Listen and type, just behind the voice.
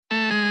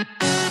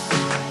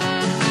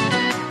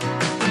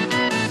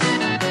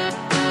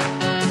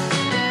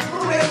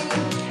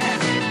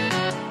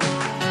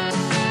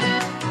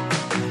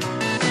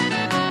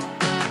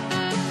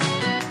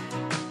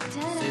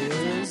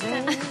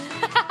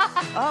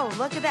Oh,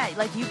 look at that.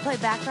 Like, you play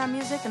background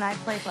music, and I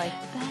played, like,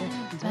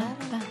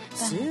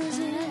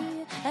 Susie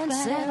and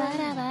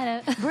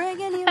Sarah,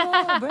 bringing you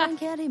more brain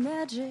candy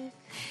magic.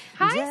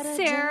 Hi,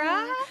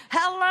 Sarah.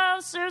 Hello,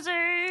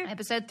 Susie.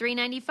 Episode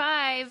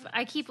 395.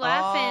 I keep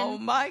laughing. Oh,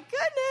 my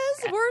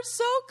goodness. We're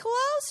so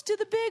close to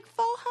the big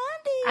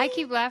 400. I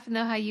keep laughing,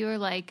 though, how you were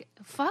like,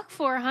 fuck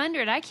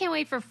 400. I can't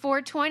wait for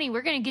 420.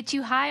 We're going to get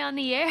you high on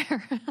the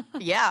air.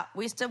 Yeah,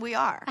 we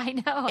are. I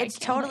know. It's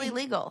totally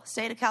legal.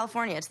 State of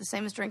California. It's the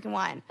same as drinking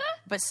wine,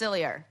 but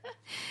sillier.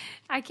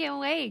 I can't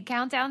wait.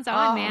 Countdown's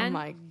on, man. Oh,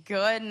 my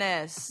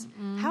goodness.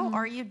 How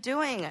are you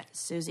doing,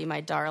 Susie,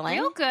 my darling?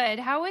 Real good.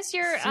 How was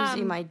your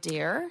Susie, my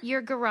dear?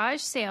 Your garage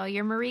sale,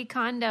 your Marie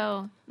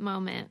Kondo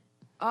moment?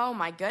 Oh,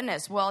 my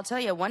goodness. Well, I'll tell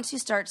you, once you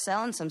start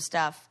selling some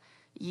stuff,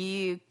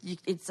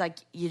 it's like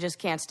you just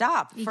can't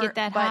stop. You get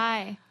that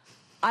high.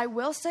 I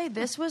will say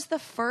this was the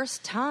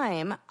first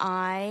time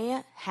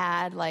I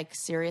had, like,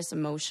 serious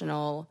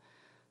emotional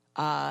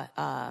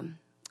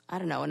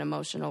an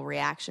emotional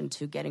reaction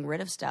to getting rid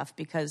of stuff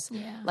because,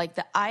 like,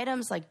 the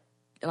items, like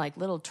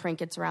little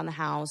trinkets around the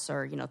house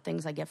or, you know,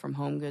 things I get from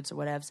Home Goods or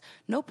whatever,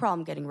 no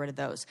problem getting rid of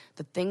those.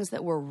 The things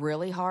that were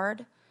really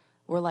hard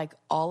were, like,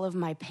 all of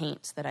my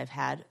paints that I've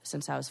had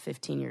since I was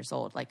 15 years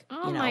old. Like,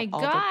 my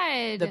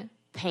God. The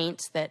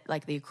paints that,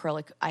 like, the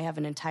acrylic, I have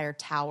an entire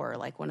tower,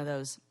 like one of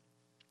those,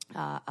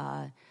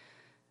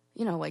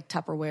 like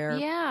Tupperware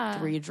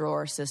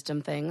 3-drawer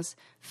system things,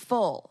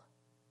 full.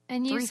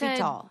 And you 3 said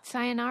feet tall.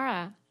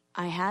 sayonara.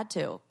 I had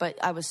to, but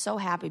I was so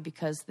happy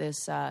because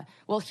this. I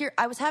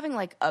was having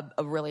like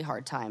a really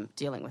hard time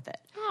dealing with it.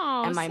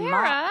 Oh, and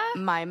Sarah.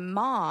 My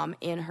mom,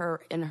 in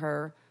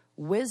her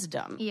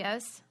wisdom,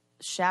 Yes.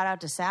 shout out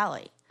to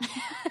Sally.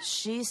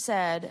 She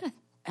said,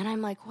 and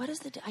I'm like, what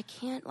is I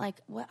can't like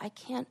what I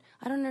can't.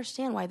 I don't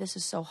understand why this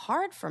is so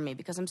hard for me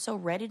because I'm so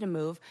ready to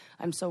move.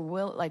 I'm so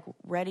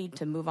ready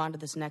to move on to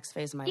this next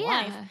phase of my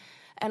life.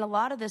 And a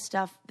lot of this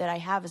stuff that I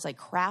have is like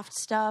craft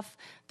stuff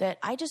that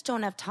I just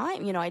don't have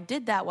time. You know, I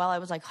did that while I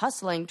was like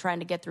hustling, trying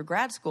to get through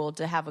grad school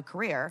to have a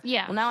career.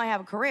 Yeah. Well, now I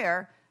have a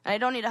career and I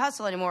don't need to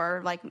hustle anymore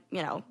or like,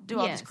 you know, do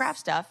all this craft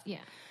stuff. Yeah.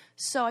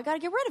 So I got to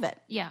get rid of it.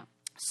 Yeah.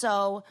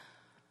 So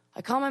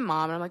I call my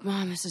mom and I'm like,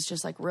 Mom, this is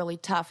just like really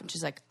tough. And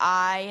she's like,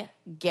 I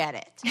get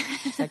it.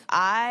 She's like,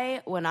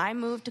 when I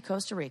moved to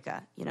Costa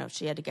Rica, you know,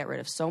 she had to get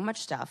rid of so much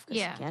stuff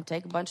because she can't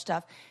take a bunch of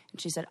stuff. And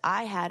she said,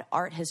 I had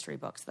art history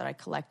books that I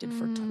collected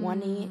for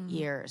 20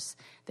 years.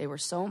 They were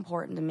so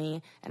important to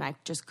me. And I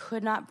just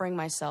could not bring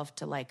myself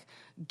to like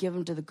give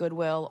them to the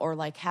Goodwill or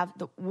like have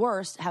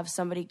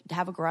somebody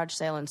have a garage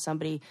sale and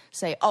somebody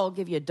say, oh, I'll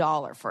give you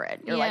 $1 for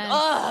it. You're like,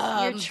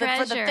 oh,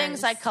 for the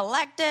things I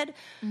collected.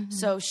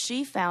 So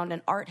she found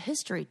an art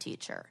history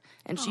teacher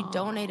and she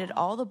donated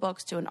all the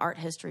books to an art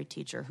history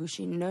teacher who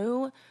she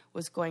knew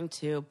was going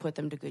to put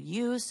them to good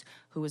use,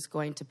 who was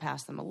going to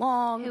pass them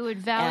along. Who would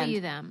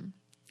value them.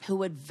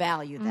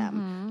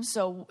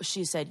 So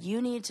she said,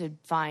 you need to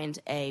find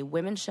a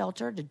women's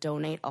shelter to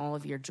donate all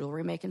of your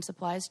jewelry making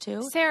supplies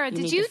to. Sarah,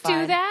 did you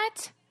do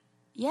that?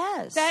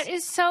 Yes. That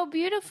is so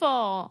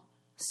beautiful.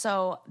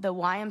 So the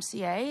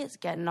YMCA is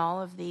getting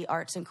all of the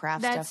arts and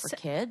crafts stuff for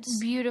kids.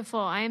 Beautiful.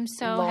 I am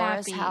so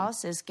Laura's happy.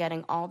 house is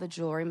getting all the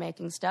jewelry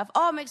making stuff.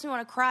 Oh, it makes me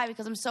want to cry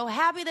because I'm so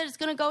happy that it's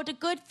going to go to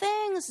good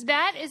things.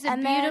 That is a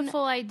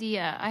beautiful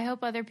idea. I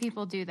hope other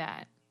people do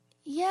that.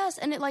 Yes,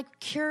 and it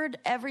like cured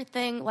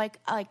everything. Like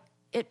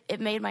it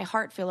made my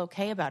heart feel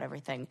okay about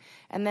everything.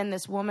 And then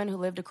this woman who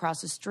lived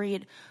across the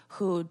street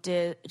who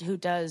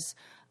does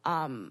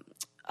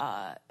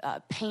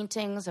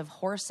paintings of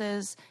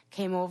horses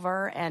came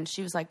over and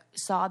she was like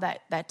saw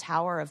that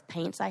tower of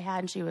paints I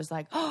had and she was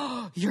like,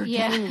 oh, you're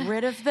getting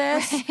rid of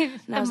this? Right.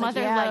 And I was like,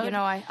 yeah, you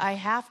know, I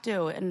have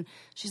to. And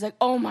she's like,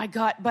 oh my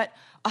God, but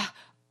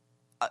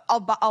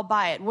I'll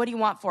buy it. What do you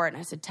want for it? And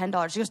I said,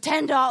 $10. She goes,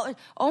 $10.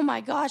 Oh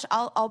my gosh.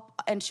 I'll,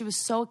 and she was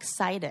so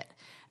excited.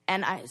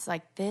 And I was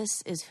like,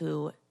 this is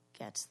who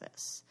gets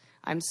this.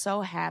 I'm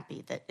so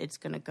happy that it's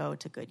going to go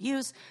to good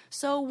use.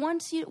 So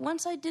once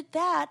I did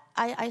that,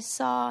 I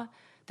saw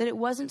that it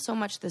wasn't so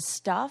much the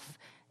stuff.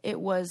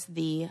 It was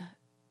the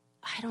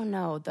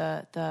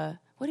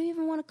what do you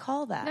even want to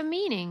call that? The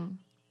meaning.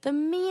 The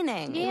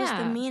meaning. Yeah. It was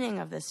the meaning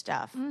of this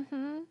stuff.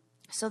 Mm-hmm.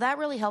 So that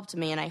really helped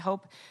me, and I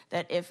hope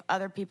that if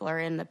other people are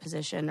in the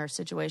position or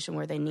situation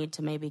where they need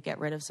to maybe get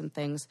rid of some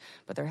things,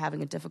 but they're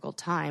having a difficult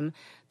time,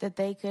 that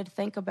they could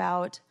think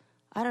about,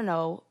 I don't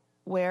know,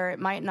 where it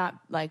might not,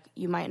 like,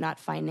 you might not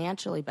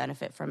financially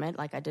benefit from it.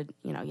 Like I did,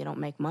 you know, you don't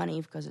make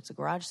money because it's a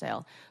garage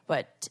sale,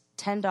 but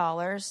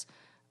 $10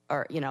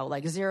 or, you know,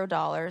 like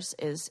 $0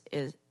 is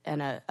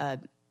and a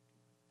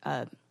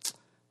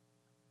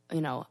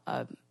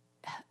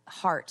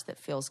heart that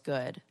feels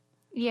good.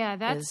 Yeah,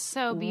 that's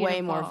so beautiful.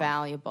 Way more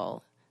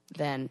valuable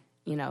than,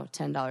 you know,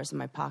 $10 in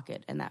my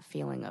pocket and that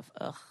feeling of,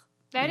 ugh.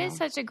 That is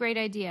such a great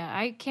idea.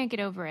 I can't get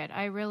over it.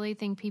 I really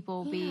think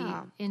people will be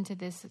into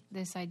this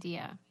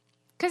idea.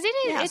 Because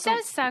it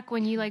does suck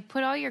when you, like,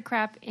 put all your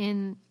crap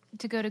in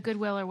to go to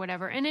Goodwill or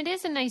whatever. And it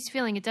is a nice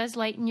feeling. It does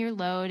lighten your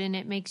load and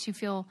it makes you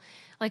feel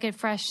like a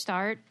fresh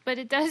start, but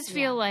it does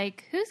feel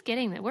like, who's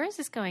getting that? Where is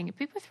this going? Are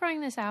people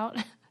throwing this out?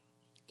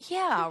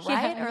 Yeah,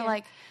 right? Or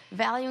like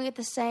valuing it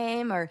the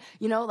same, or,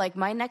 you know, like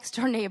my next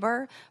door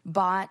neighbor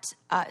bought,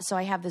 so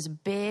I have this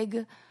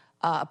big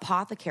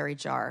apothecary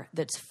jar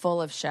that's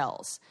full of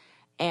shells.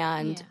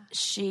 And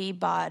she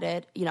bought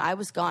it, you know, I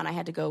was gone. I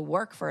had to go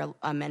work for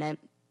a minute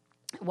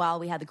while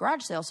we had the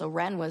garage sale. So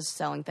Ren was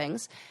selling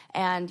things,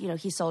 and, you know,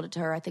 he sold it to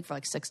her, I think for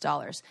like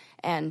 $6.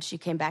 And she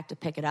came back to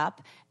pick it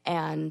up,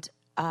 and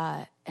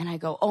I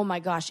go, oh my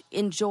gosh,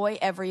 enjoy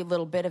every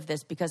little bit of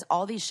this, because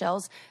all these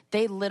shells,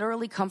 they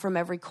literally come from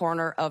every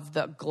corner of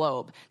the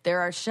globe.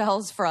 There are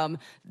shells from,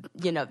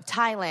 you know,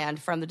 Thailand,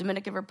 from the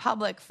Dominican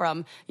Republic,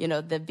 from, you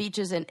know, the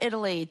beaches in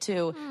Italy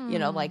to, you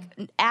know, like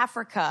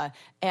Africa.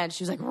 And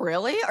she was like,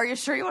 really? Are you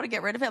sure you want to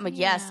get rid of it? I'm like,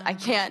 yes, I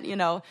can't, you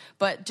know,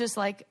 but just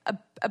like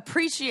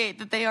appreciate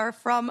that they are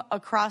from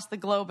across the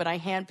globe, and I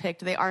handpicked.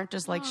 They aren't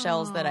just like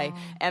shells that I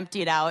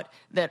emptied out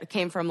that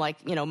came from, like,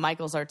 you know,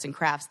 Michael's Arts and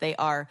Crafts. They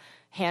are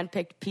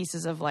handpicked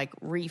pieces of like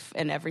reef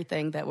and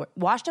everything that were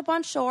washed up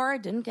on shore. I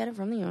didn't get it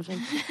from the ocean.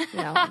 You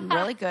know, I'm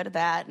really good at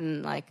that.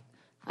 And like,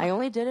 I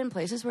only did it in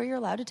places where you're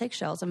allowed to take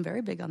shells. I'm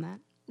very big on that.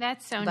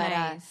 That's so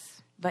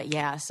nice. But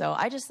yeah, so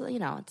I just, you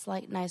know, it's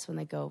like nice when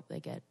they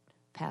get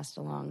passed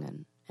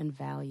along and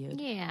valued.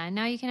 Yeah,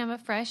 now you can have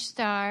a fresh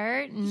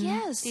start and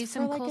do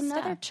some for like cool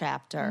another stuff.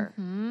 Chapter.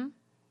 Mm-hmm.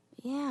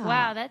 Yeah.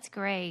 Wow, that's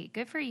great.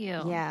 Good for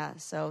you. Yeah,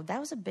 so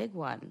that was a big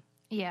one.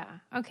 Yeah.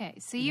 Okay.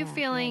 So you're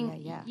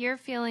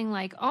feeling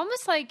like,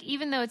 almost like,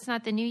 even though it's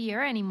not the new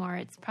year anymore,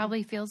 it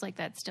probably feels like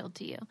that still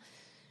to you.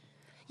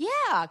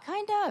 Yeah,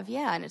 kind of.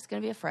 Yeah. And it's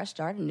going to be a fresh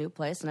start, a new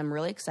place. And I'm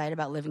really excited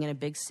about living in a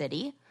big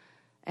city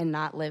and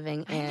not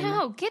living in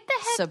get the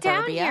heck suburbia.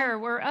 Down here.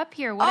 We're up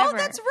here, whatever. Oh,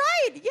 that's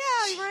right.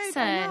 Yeah, right.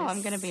 I know.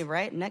 I'm going to be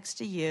right next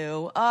to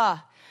you.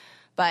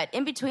 But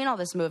in between all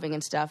this moving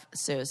and stuff,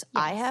 Suze,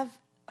 I have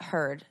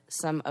heard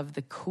some of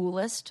the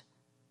coolest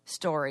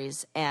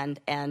stories and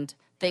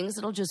things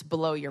that'll just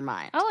blow your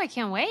mind. Oh, I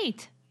can't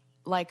wait.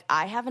 Like,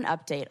 I have an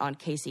update on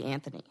Casey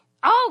Anthony.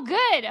 Oh,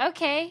 good.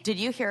 Okay. Did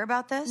you hear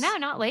about this? No,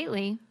 not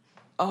lately.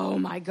 Oh,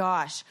 my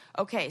gosh.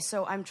 Okay,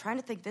 so I'm trying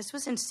to think. This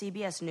was in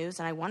CBS News,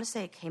 and I want to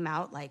say it came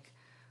out, like,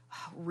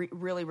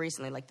 really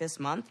recently, like this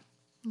month.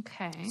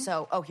 Okay.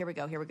 So, here we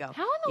go. How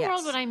in the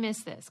world would I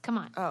miss this? Come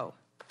on. Oh,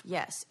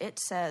 yes. It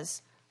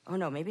says, oh,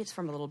 no, maybe it's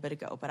from a little bit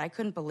ago, but I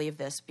couldn't believe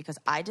this because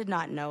I did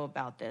not know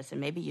about this,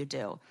 and maybe you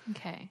do.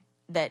 Okay.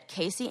 That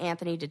Casey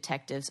Anthony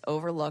detectives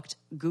overlooked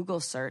Google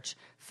search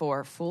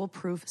for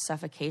foolproof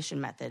suffocation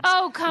methods.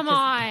 Oh, come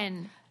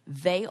on.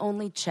 They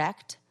only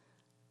checked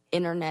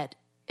Internet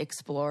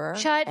Explorer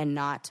and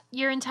not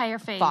your entire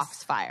face.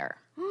 Foxfire.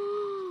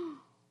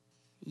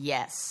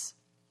 Yes.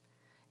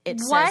 It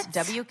says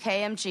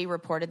WKMG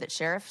reported that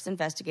sheriff's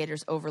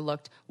investigators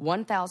overlooked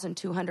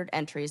 1,200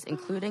 entries,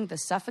 including the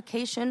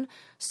suffocation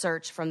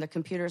search from the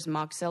computer's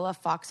Mozilla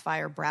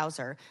Foxfire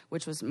browser,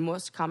 which was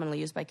most commonly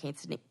used by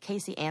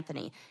Casey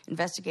Anthony.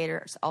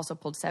 Investigators also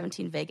pulled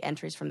 17 vague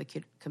entries from the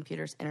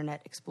computer's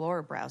Internet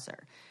Explorer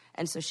browser.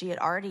 And so she had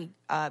already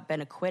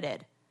been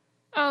acquitted.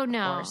 Oh,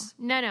 no.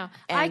 No.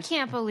 I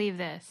can't believe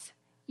this.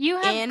 You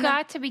have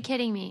got to be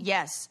kidding me.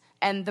 Yes.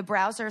 And the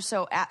browser,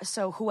 so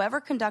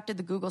whoever conducted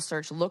the Google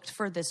search looked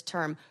for this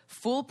term,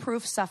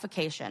 foolproof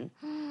suffocation,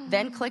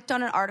 then clicked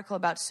on an article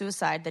about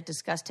suicide that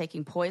discussed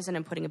taking poison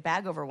and putting a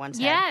bag over one's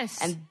head. Yes.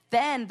 And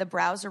then the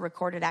browser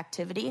recorded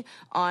activity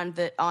on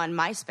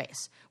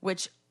MySpace,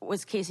 which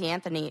was Casey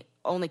Anthony,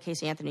 only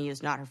Casey Anthony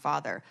used, not her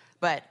father.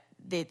 But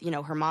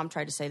her mom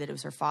tried to say that it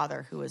was her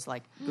father who was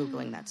like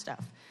Googling that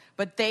stuff.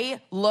 But they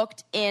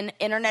looked in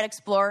Internet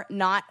Explorer,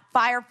 not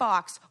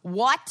Firefox.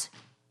 What?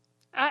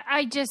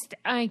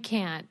 I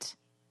can't.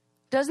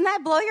 Doesn't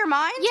that blow your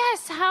mind?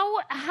 Yes.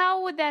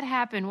 How would that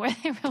happen? Where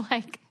they were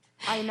like,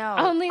 I know,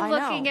 only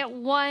looking at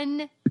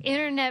one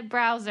internet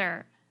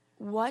browser.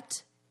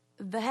 What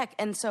the heck?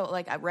 And so,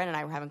 like, Ren and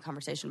I were having a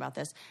conversation about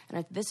this,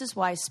 and this is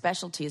why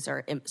specialties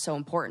are so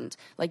important.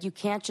 Like, you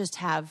can't just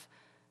have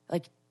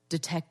like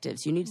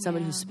detectives. You need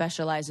somebody who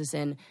specializes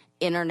in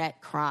internet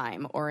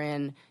crime, or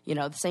in,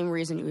 the same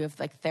reason you have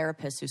like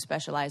therapists who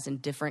specialize in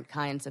different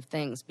kinds of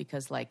things,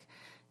 because like,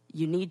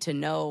 you need to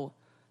know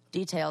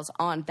details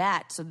on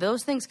that. So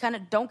those things kind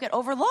of don't get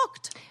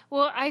overlooked.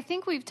 Well, I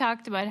think we've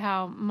talked about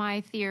how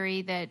my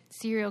theory that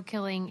serial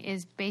killing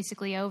is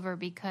basically over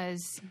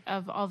because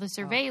of all the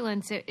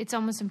surveillance. It's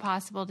almost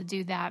impossible to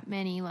do that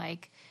many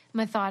like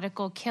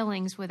methodical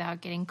killings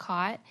without getting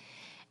caught.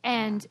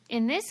 And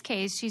in this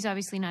case, she's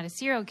obviously not a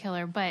serial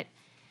killer, but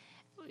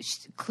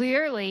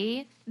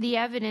clearly the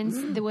evidence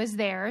that was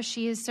there.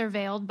 She is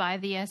surveilled by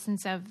the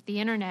essence of the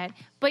internet.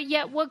 But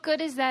yet, what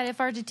good is that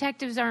if our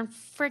detectives aren't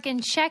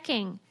freaking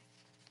checking?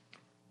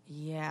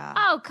 Yeah.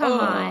 Oh, come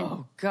on.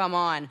 Oh, come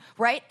on.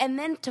 Right? And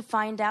then to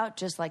find out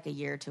just like a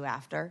year or two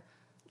after.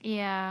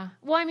 Yeah.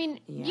 Well, I mean,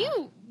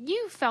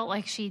 you felt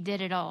like she did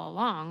it all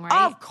along,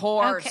 right? Of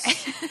course.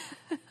 Okay.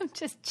 I'm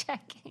just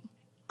checking.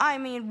 I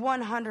mean,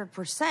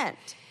 100%.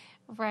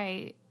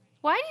 Right.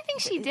 Why do you think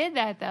she did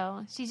that,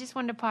 though? She just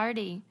wanted to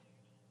party.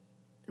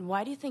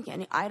 why do you think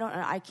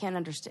I can't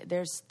understand.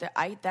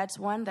 That's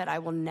one that I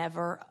will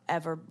never,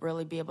 ever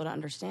really be able to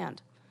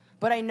understand.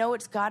 But I know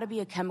it's got to be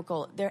a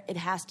chemical. It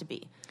has to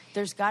be.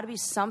 There's got to be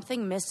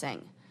something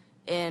missing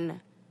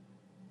in,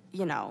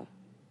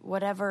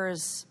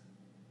 whatever's,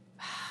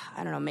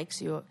 I don't know,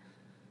 makes you,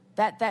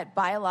 that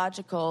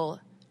biological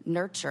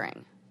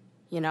nurturing,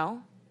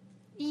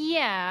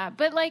 Yeah,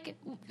 but like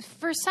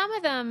for some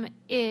of them,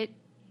 it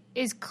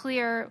is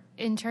clear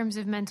in terms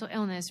of mental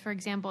illness. For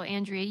example,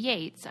 Andrea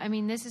Yates. I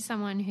mean, this is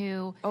someone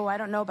who... Oh, I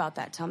don't know about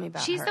that. Tell me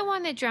about her. She's the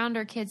one that drowned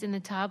her kids in the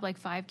tub, like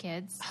 5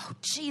 kids. Oh,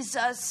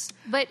 Jesus.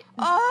 But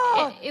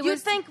it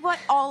was... think what?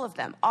 All of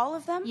them? All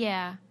of them?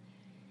 Yeah.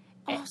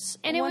 Oh,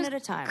 and one it was at a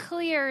time.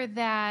 Clear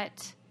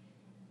that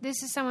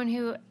this is someone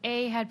who,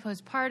 A, had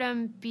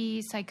postpartum,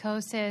 B,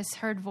 psychosis,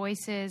 heard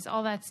voices,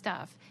 all that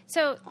stuff.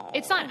 So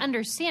it's not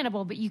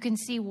understandable, but you can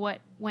see what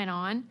went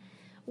on.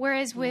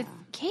 Whereas with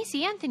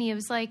Casey Anthony, it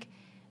was like,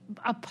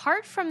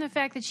 apart from the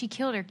fact that she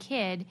killed her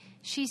kid,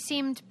 she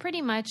seemed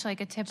pretty much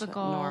like a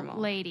typical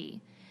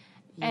lady.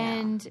 Yeah.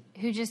 And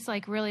who just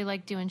like really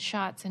liked doing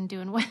shots and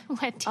doing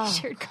wet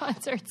t-shirt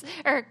concerts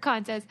or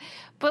contests.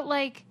 But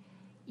like,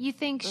 you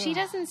think she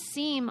doesn't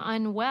seem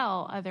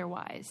unwell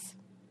otherwise.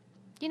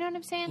 You know what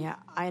I'm saying? Yeah,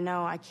 I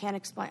know. I can't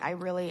explain.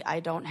 I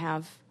don't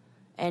have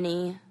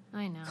any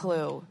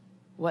clue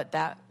what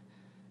that...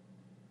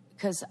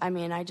 Because,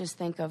 I just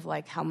think of,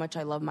 like, how much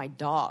I love my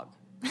dog.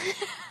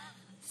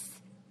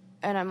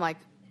 And I'm like,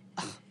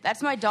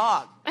 that's my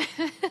dog.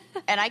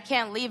 And I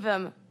can't leave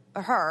him,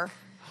 or her.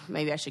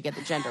 Maybe I should get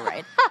the gender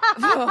right.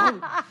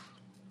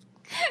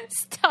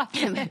 Stop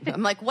it.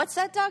 I'm like, what's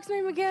that dog's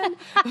name again?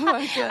 Oh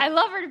my God. I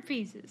love her to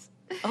pieces.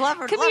 I love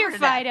her. Come here,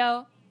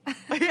 Fido.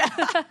 Yeah.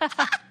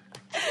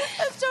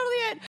 That's totally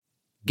it.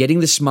 Getting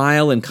the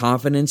smile and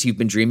confidence you've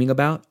been dreaming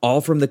about, all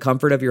from the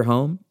comfort of your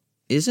home,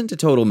 isn't a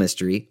total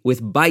mystery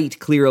with Byte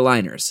clear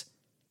aligners.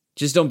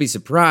 Just don't be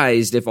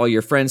surprised if all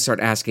your friends start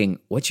asking,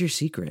 what's your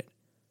secret?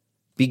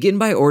 Begin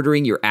by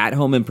ordering your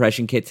at-home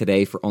impression kit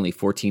today for only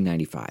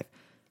 $14.95.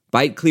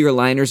 Byte clear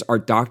aligners are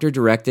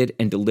doctor-directed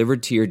and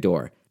delivered to your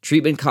door.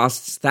 Treatment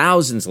costs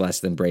thousands less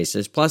than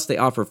braces, plus they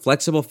offer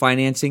flexible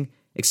financing,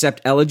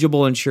 accept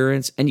eligible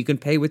insurance, and you can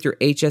pay with your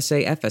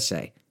HSA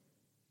FSA.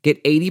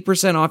 Get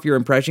 80% off your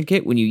impression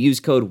kit when you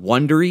use code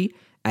WONDERY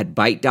at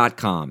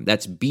Byte.com.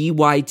 That's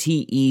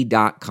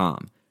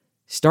BYTE.com.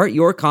 Start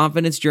your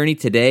confidence journey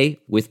today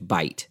with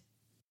Byte.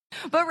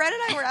 But Red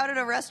and I were out at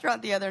a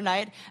restaurant the other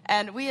night,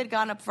 and we had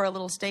gone up for a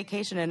little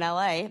staycation in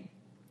L.A.,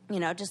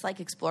 just like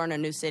exploring a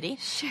new city.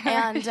 Sure.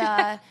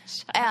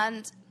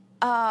 And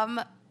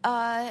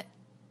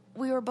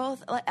we were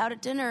both out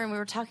at dinner, and we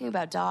were talking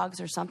about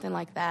dogs or something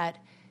like that,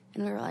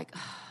 and we were like...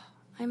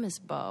 I miss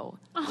Bo.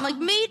 I'm like,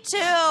 me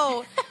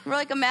too. We're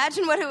like,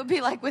 imagine what it would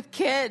be like with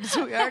kids.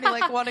 We already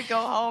want to go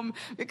home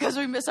because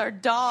we miss our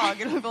dog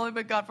and we've only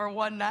been gone for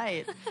one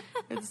night.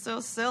 It's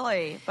so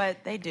silly,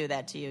 but they do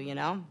that to you,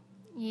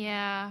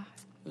 Yeah.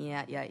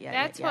 Yeah.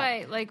 That's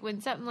why,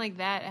 when something like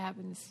that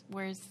happens,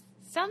 where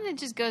something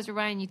just goes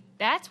awry, and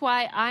that's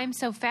why I'm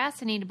so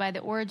fascinated by the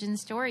origin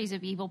stories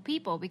of evil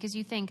people, because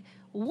you think,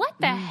 what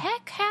the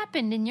heck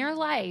happened in your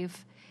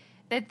life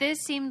that this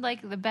seemed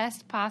like the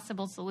best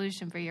possible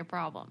solution for your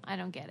problem? I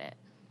don't get it.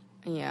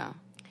 Yeah.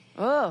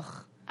 Ugh.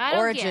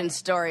 Origin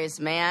stories,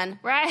 man.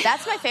 Right.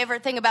 That's my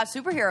favorite thing about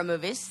superhero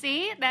movies.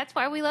 See? That's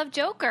why we love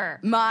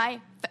Joker.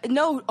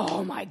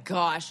 Oh my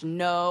gosh,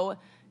 no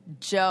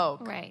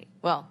joke. Right.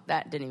 Well,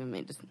 that didn't even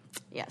mean to...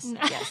 Yes. No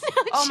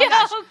Oh my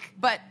gosh.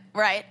 But,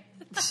 right.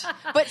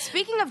 But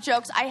speaking of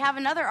jokes, I have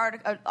another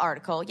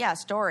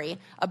story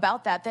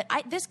about that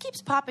this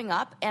keeps popping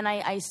up, and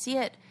I see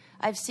it...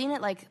 I've seen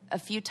it a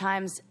few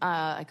times,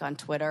 on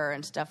Twitter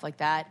and stuff like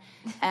that.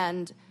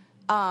 And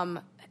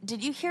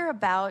did you hear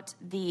about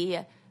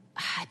I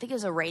think it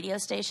was a radio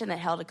station that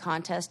held a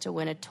contest to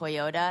win a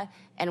Toyota,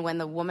 and when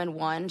the woman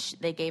won,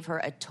 they gave her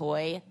a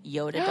toy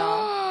Yoda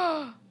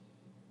doll?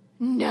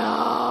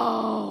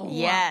 No.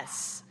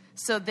 Yes.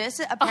 So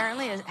this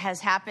apparently has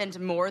happened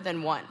more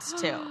than once,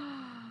 too.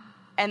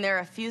 And there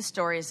are a few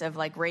stories of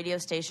radio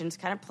stations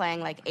kind of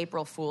playing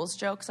April Fool's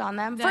jokes on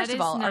them. First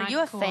of all, are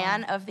you a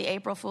fan of the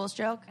April Fool's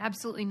joke?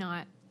 Absolutely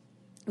not.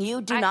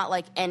 You do not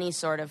like any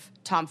sort of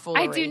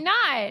tomfoolery. I do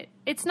not.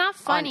 It's not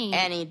funny. On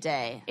any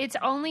day. It's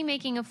only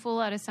making a fool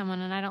out of someone,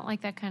 and I don't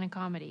like that kind of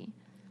comedy.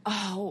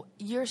 Oh,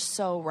 you're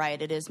so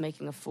right. It is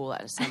making a fool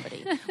out of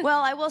somebody.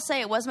 Well, I will say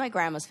it was my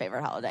grandma's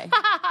favorite holiday.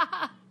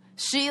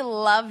 She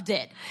loved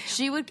it.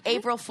 She would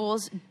April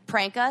Fool's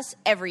prank us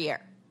every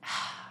year.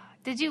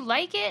 Did you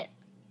like it?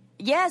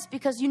 Yes,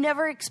 because you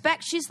never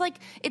expect. She's like,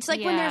 it's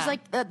like when there's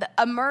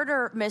a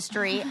murder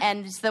mystery,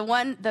 and it's the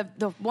one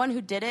who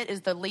did it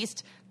is the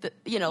least,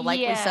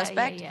 likely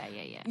suspect. Yeah.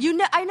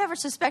 I never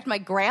suspect my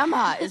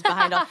grandma is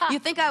behind all. You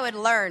think I would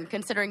learn,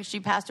 considering she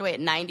passed away at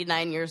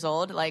 99 years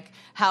old?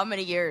 How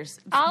many years?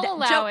 I'll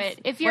allow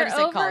it. If you're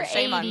over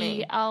Shame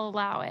 80, I'll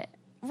allow it.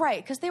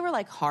 Right, because they were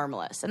like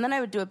harmless. And then I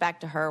would do it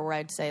back to her where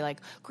I'd say like,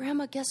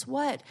 Grandma, guess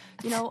what?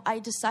 You know, I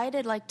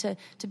decided like to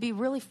be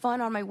really fun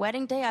on my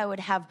wedding day. I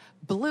would have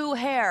blue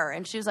hair.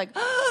 And she was like,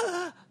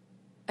 ah!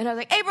 And I was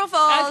like, April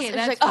Fools. Okay, and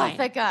she's like, fine. oh,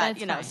 thank God. That's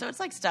you know, fine. so it's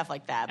like stuff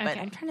like that. But Okay.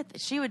 I'm trying to,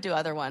 she would do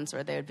other ones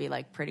where they would be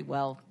like pretty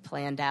well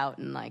planned out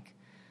and like,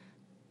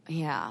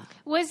 yeah.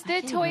 Was the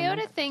can't Toyota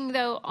remember. thing,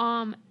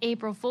 though,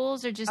 April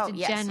Fool's or just Oh, a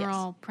yes,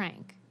 general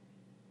prank?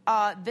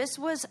 This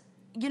was,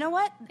 you know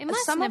what? It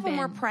mustn't Some of have them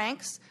were been.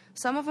 pranks.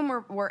 Some of them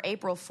were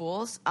April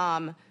Fools. Wait,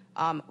 I'm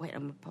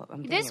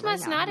getting This it right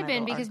must now. I not have have my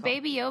been little because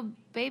article.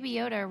 Baby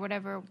Yoda or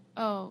whatever.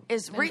 Oh.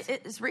 Is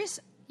that's- Reese?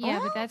 Yeah,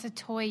 Oh? but that's a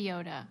toy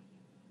Yoda.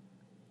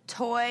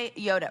 Toy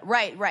Yoda.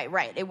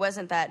 Right. It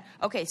wasn't that.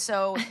 Okay,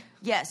 so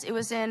yes, it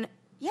was in.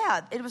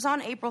 Yeah, it was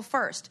on April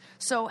 1st.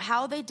 So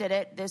how they did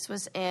it? This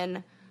was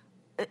in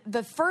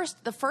the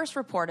first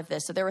report of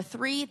this. So there were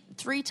three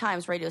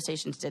times radio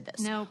stations did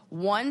this. Nope.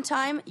 One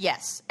time,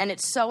 yes, and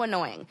it's so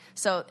annoying.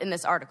 So in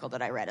this article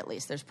that I read, at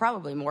least, there's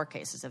probably more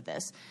cases of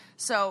this.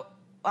 So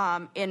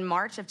in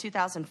March of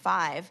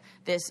 2005,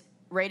 this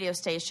radio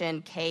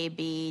station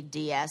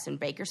KBDS in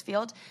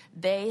Bakersfield,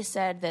 they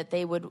said that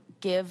they would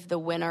give the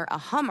winner a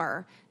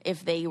Hummer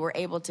if they were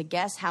able to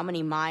guess how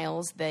many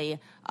miles the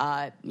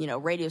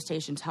radio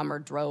station's Hummer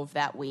drove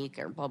that week,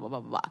 or blah blah blah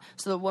blah blah.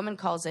 So the woman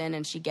calls in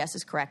and she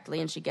guesses correctly,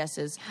 and she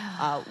guesses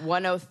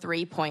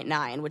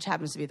 103.9, which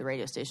happens to be the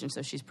radio station,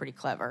 so she's pretty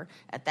clever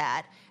at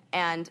that.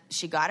 And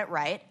she got it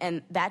right.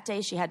 And that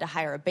day she had to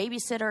hire a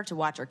babysitter to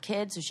watch her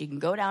kids so she can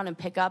go down and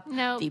pick up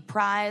the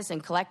prize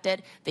and collect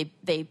it.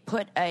 They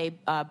put a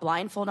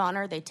blindfold on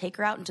her. They take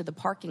her out into the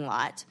parking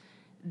lot.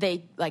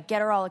 They like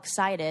get her all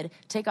excited,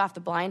 take off the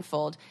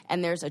blindfold,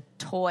 and there's a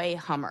toy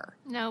Hummer.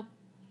 Nope.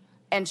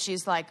 And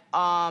she's like,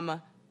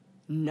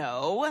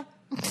 no.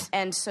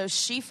 And so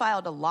she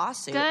filed a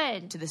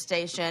lawsuit to the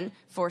station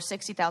for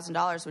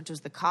 $60,000, which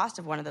was the cost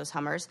of one of those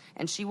Hummers,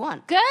 and she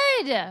won.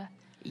 Good.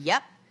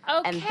 Yep.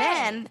 Okay. And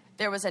then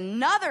there was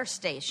another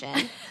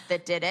station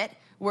that did it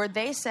where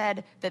they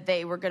said that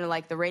they were going to,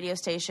 like, the radio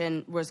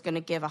station was going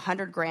to give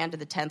 $100,000 to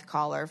the 10th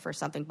caller for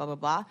something, blah, blah,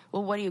 blah.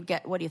 Well, what do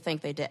you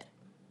think they did?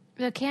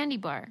 The candy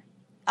bar.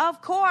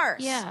 Of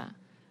course. Yeah.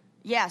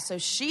 Yeah, so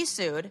she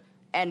sued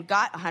and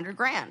got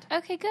 $100,000.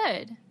 Okay,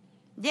 good.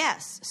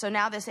 Yes. So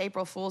now this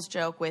April Fool's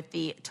joke with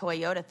the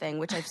Toyota thing,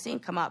 which I've seen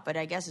come up, but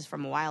I guess is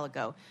from a while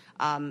ago,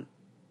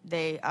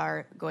 they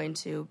are going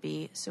to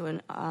be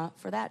suing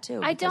for that,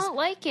 too. I don't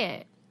like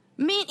it.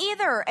 Me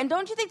either. And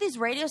don't you think these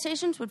radio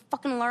stations would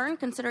fucking learn,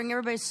 considering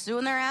everybody's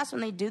suing their ass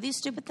when they do these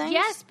stupid things?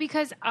 Yes,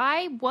 because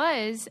I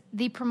was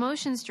the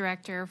promotions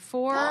director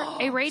for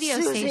a radio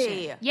Susie.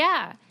 station.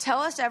 Yeah. Tell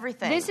us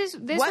everything. This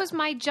was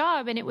my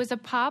job, and it was a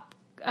pop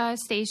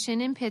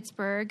station in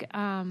Pittsburgh.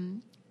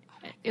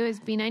 It was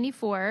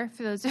B94,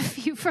 for those of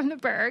you from the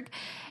Burgh.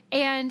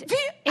 And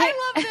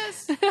I love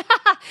this.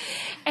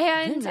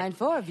 And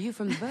 94, View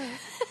from the Burgh.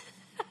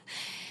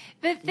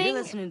 the thing, You're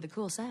listening to the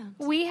cool sounds.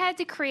 we had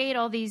to create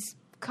all these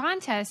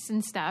contests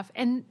and stuff,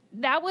 and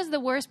that was the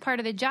worst part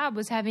of the job,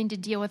 was having to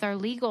deal with our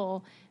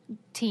legal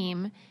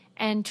team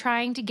and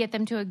trying to get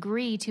them to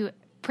agree to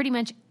pretty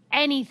much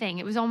anything.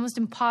 It was almost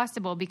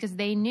impossible because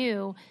they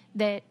knew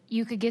that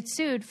you could get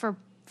sued for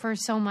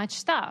so much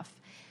stuff.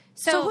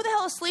 So who the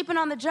hell is sleeping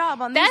on the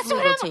job on these That's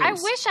legal what teams? I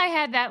wish I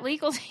had that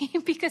legal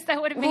team, because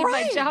that would have made my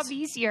Right. job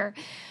easier.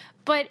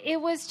 But it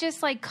was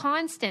just like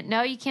constant.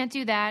 No, you can't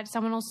do that.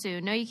 Someone will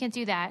sue. No, you can't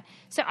do that.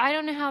 So I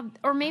don't know how,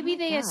 or maybe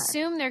they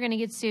assume they're going to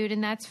get sued,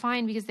 and that's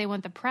fine because they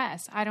want the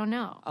press. I don't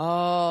know.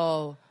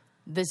 Oh,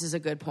 this is a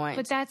good point.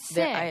 But that's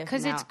sick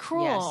because it's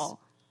cruel.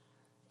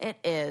 Yes,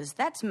 it is.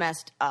 That's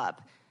messed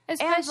up.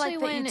 Especially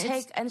and like when that you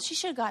it's- take, and she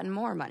should have gotten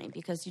more money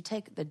because you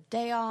take the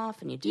day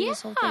off and you do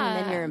this whole thing, and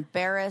then Yeah. you're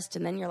embarrassed,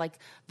 and then you're like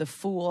the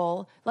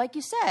fool. Like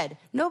you said,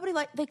 nobody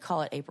they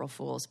call it April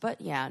Fools, but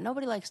yeah,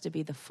 nobody likes to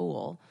be the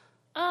fool.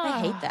 I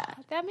hate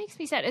that. That makes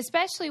me sad,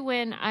 especially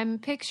when I'm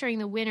picturing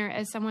the winner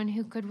as someone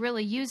who could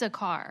really use a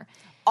car.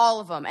 All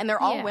of them, and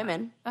they're all Yeah.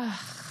 women.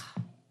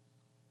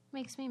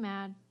 Makes me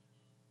mad.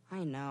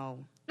 I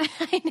know.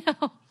 I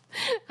know.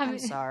 I'm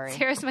sorry.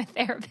 Sarah's my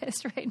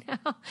therapist right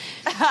now.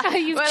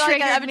 You've Well,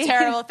 triggered I'm me. a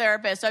terrible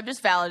therapist, so I'm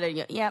just validating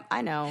you. Yep,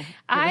 I know.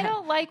 I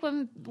don't like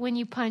when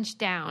you punch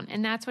down,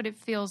 and that's what it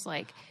feels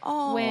like.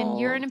 When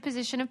you're in a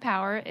position of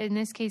power, in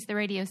this case the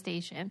radio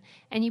station,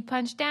 and you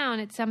punch down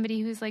at somebody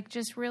who's like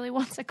just really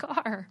wants a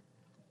car.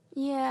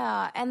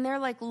 Yeah, and they're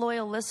like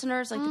loyal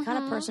listeners, like the kind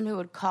of Mm-hmm. person who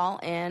would call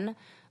in,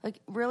 like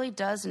really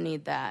does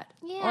need that.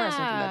 Or has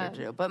something Yeah. better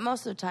to do, but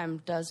most of the time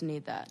does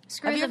need that.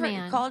 Screw Have you the ever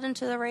man. called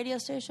into the radio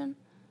station?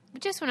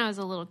 Just when I was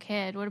a little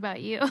kid. What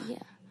about you? Yeah.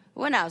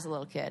 When I was a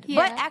little kid.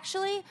 Yeah. But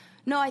actually,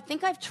 no, I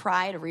think I've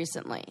tried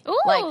recently. Ooh,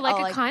 like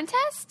I'll, a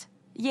contest?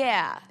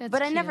 Yeah, That's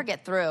but I never cute.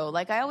 get through.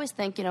 Like, I always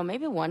think,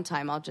 maybe one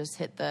time I'll just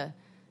hit the...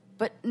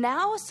 But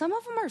now some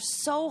of them are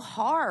so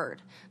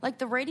hard. Like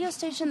the radio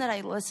station that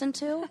I listen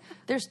to,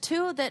 there's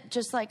two that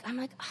just like, I'm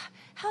like,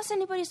 how's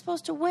anybody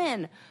supposed to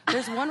win?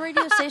 There's one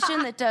radio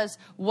station that does,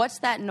 what's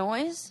that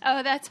noise?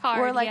 Oh, that's hard.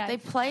 Where like yes. they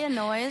play a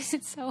noise.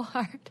 It's so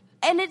hard.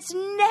 And it's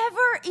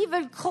never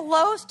even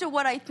close to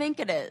what I think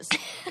it is.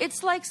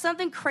 It's like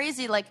something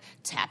crazy, like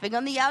tapping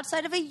on the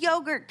outside of a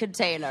yogurt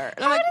container.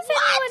 And How I'm like, does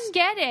anyone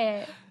get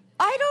it?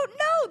 I don't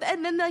know.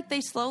 And then like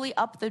they slowly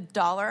up the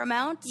dollar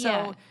amount.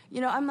 So,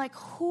 I'm like,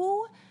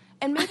 who?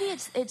 And maybe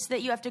it's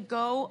that you have to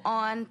go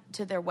on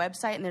to their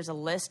website and there's a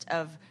list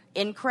of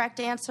incorrect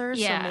answers.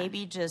 Yeah. So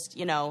maybe just,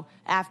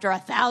 after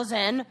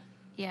 1,000.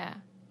 Yeah.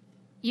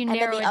 You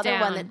narrow it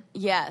down.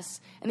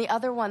 And the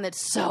other one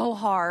that's so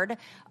hard,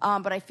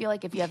 but I feel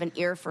like if you have an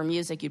ear for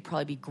music, you'd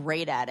probably be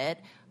great at it,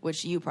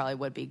 which you probably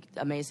would be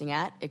amazing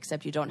at,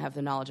 except you don't have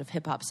the knowledge of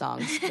hip-hop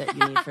songs that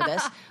you need for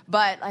this.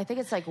 But I think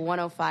it's like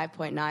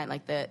 105.9,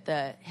 like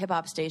the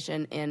hip-hop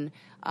station in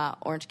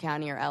Orange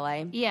County or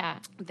L.A. Yeah.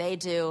 They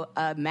do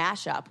a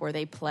mashup where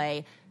they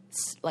play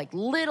like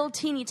little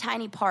teeny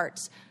tiny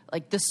parts,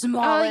 like the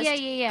smallest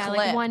clip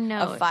like one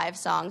note of 5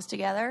 songs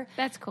together.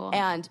 That's cool.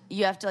 And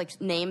you have to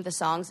like name the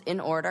songs in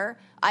order.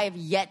 I have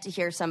yet to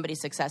hear somebody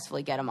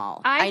successfully get them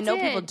all. I know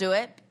did. people do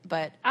it,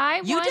 but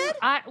you did?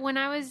 When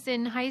I was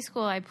in high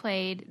school, I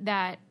played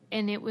that,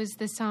 and it was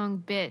the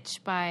song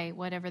 "Bitch" by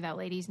whatever that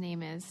lady's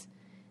name is.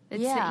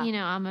 It's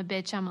I'm a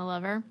bitch, I'm a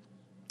lover,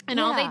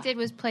 and all they did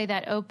was play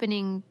that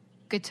opening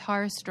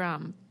guitar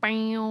strum,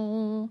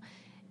 and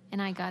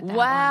I got that.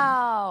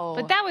 Wow!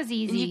 But that was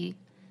easy.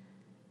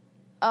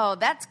 Oh,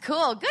 that's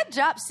cool. Good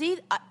job. See,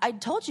 I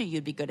told you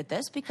you'd be good at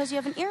this because you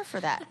have an ear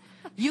for that.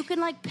 You can,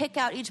 like, pick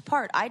out each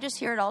part. I just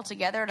hear it all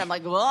together, and I'm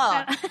like,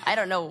 whoa, I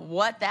don't know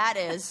what that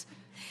is.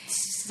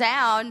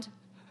 Sound.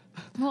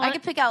 I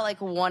could pick out, like,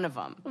 one of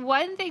them.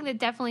 One thing that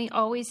definitely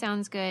always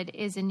sounds good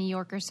is a New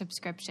Yorker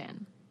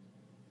subscription.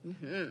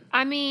 Mm-hmm.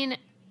 I mean,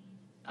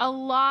 a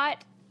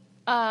lot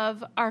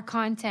of our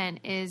content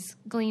is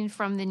gleaned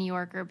from the New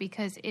Yorker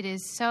because it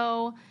is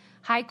so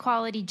high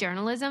quality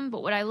journalism.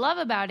 But what I love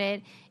about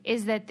it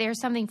is that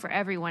there's something for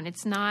everyone.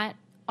 It's not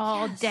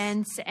all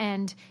dense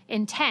and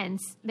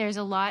intense. There's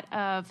a lot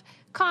of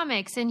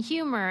comics and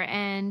humor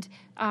and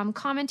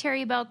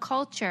commentary about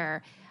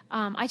culture.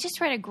 I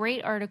just read a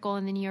great article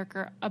in the New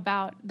Yorker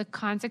about the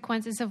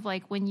consequences of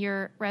like when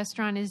your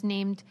restaurant is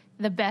named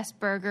the best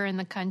burger in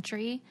the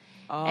country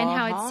and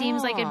how it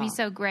seems like it'd be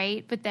so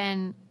great, but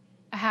then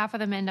half of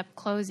them end up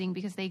closing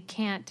because they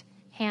can't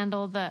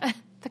handle the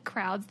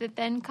crowds that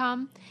then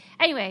come.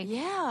 Anyway,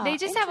 they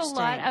just have a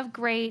lot of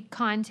great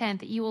content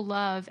that you will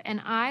love. And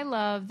I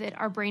love that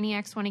our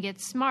Brainiacs want to get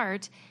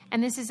smart.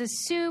 And this is a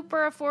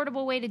super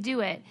affordable way to do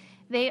it.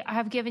 They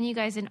have given you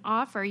guys an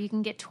offer. You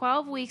can get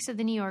 12 weeks of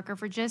the New Yorker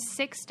for just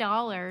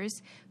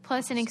 $6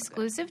 plus an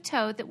exclusive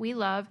tote that we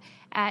love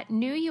at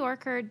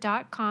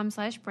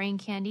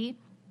newyorker.com/braincandy.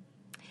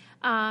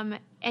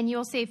 And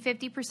you'll save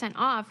 50%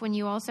 off when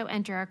you also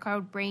enter our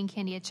code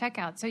BRAINCANDY at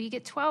checkout. So you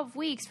get 12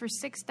 weeks for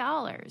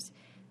 $6.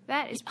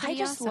 That is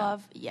pretty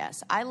awesome.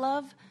 I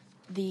love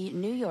the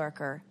New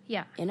Yorker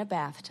in a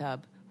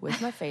bathtub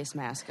with my face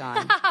mask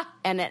on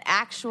and an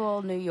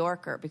actual New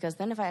Yorker, because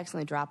then if I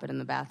accidentally drop it in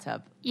the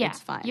bathtub, it's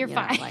fine. You're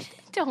fine.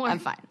 Don't worry. I'm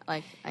fine.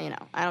 Like, I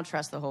don't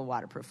trust the whole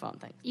waterproof phone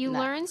thing. You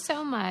learn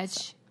so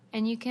much,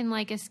 and you can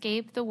like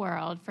escape the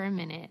world for a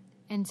minute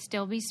and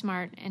still be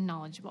smart and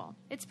knowledgeable.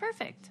 It's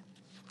perfect.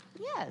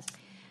 Yes.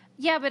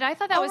 Yeah, but I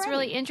thought that was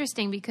really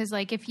interesting because,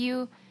 like, if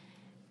you,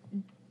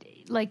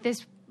 like,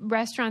 this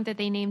restaurant that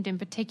they named in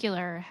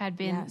particular had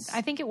been,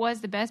 I think it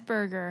was the best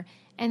burger,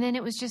 and then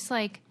it was just,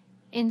 like,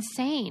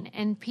 insane,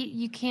 and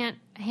you can't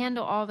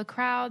handle all the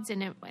crowds,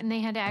 and they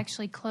had to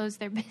actually close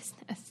their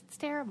business. It's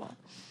terrible.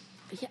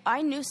 Yeah,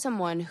 I knew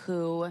someone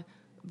who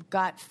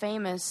got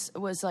famous,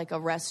 was like a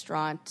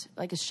restaurant,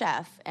 like a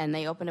chef, and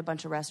they opened a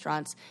bunch of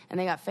restaurants, and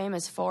they got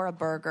famous for a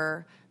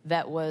burger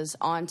that was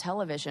on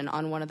television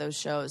on one of those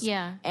shows.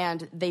 Yeah.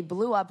 And they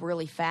blew up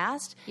really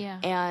fast. Yeah.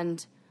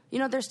 And,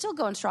 they're still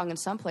going strong in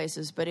some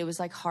places, but it was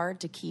like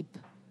hard to keep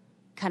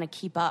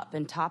up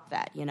and top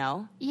that,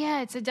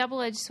 Yeah, it's a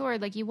double-edged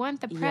sword. Like, you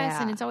want the press,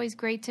 and it's always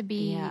great to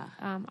be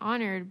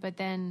honored, but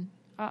then,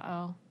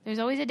 there's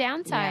always a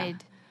downside.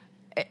 Yeah.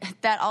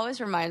 That always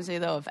reminds me,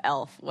 though, of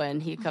Elf when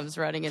he comes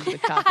running into the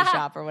coffee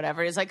shop or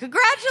whatever. He's like,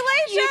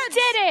 congratulations! You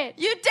did it!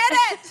 You did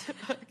it!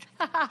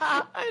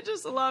 I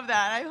just love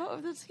that. I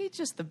hope he's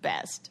just the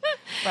best.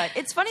 But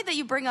it's funny that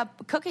you bring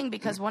up cooking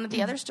because one of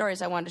the other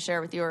stories I wanted to share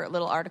with you, or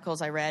little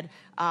articles I read,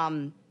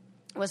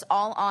 was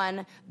all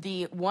on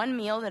the one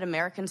meal that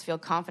Americans feel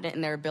confident in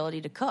their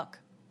ability to cook.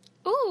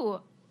 Ooh,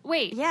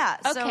 wait. Yeah,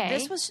 so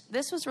okay.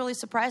 this was really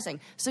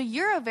surprising. So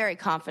you're a very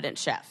confident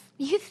chef.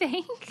 You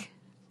think?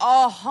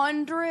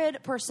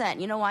 100%.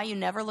 You know why? You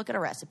never look at a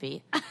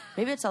recipe.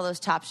 Maybe it's all those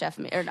Top Chef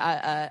or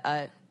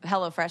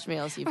HelloFresh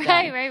meals you've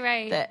done.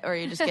 Right. Or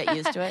you just get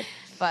used to it.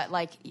 But,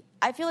 like,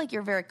 I feel like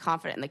you're very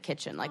confident in the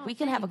kitchen. Like, we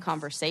can have a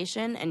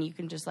conversation, and you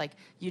can just, like,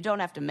 you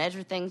don't have to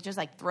measure things. Just,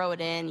 like, throw it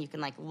in. You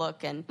can, like,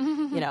 look and,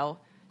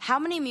 How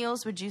many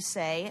meals would you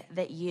say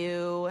that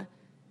you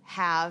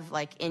have,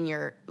 like, in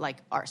your, like,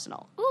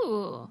 arsenal?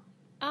 Ooh,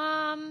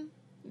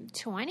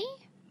 20?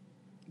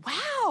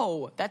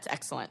 Wow. That's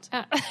excellent.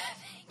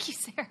 Thank you,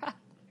 Sarah.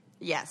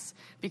 Yes,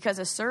 because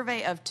a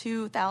survey of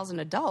 2,000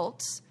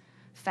 adults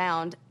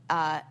found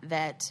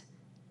that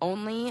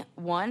only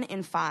 1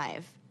 in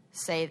 5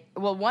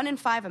 1 in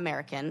 5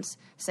 Americans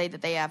say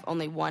that they have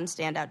only one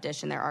standout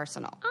dish in their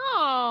arsenal.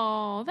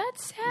 Oh,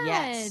 that's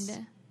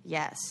sad.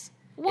 Yes.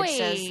 Wait.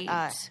 It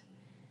says,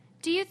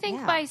 do you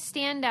think by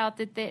standout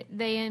that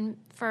they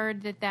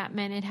inferred that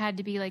meant it had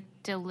to be like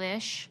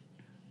delish?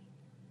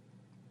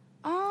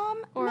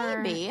 Or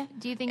maybe.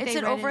 Do you think it's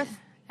they read it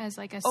as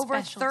like a over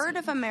a specialty? third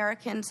of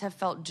Americans have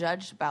felt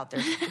judged about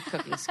their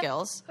cooking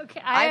skills.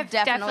 Okay, I've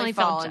definitely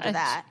fallen felt into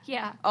that.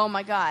 Yeah. Oh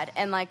my God.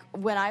 And like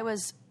when I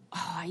was,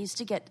 I used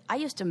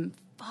to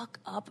fuck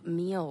up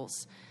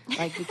meals,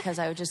 like because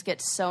I would just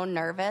get so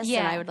nervous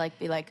and I would like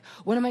be like,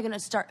 when am I going to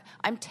start?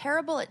 I'm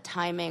terrible at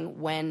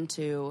timing when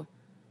to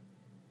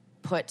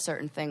put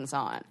certain things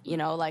on, you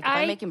know, like if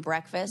I'm making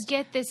breakfast.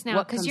 Get this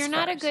now, because you're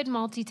not a good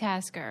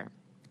multitasker.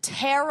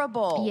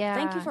 Terrible. Yeah.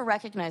 Thank you for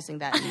recognizing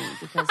that in me,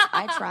 because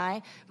I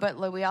try, but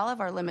we all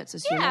have our limits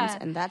as humans,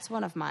 and that's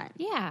one of mine.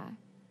 Yeah.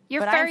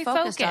 You're but very I'm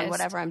focused on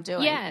whatever I'm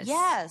doing. Yes.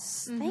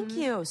 Yes. Mm-hmm. Thank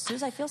you,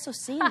 Suze. I feel so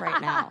seen right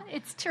now.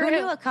 It's true. Who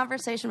knew a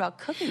conversation about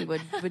cooking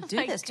would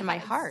do this to my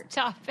heart?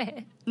 Stop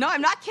it. No,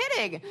 I'm not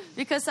kidding.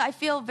 Because I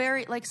feel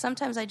very, like,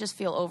 sometimes I just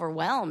feel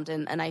overwhelmed,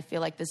 and I feel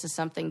like this is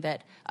something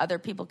that other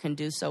people can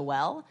do so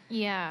well.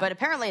 Yeah. But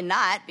apparently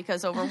not,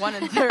 because over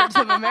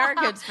 1/3 of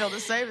Americans feel the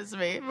same as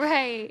me.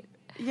 Right.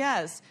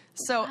 Yes.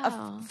 So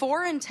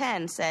 4 in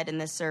 10 said in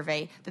this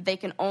survey that they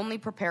can only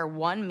prepare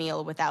one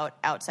meal without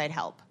outside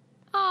help.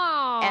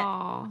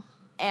 Oh.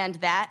 And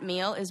that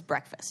meal is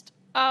breakfast.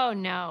 Oh,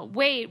 no.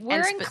 Wait,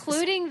 we're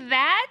including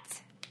that?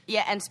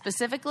 Yeah, and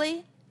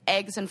specifically,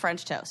 eggs and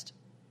French toast.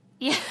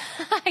 Yeah,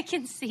 I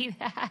can see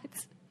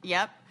that.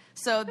 Yep.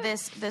 So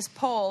this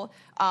poll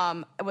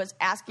was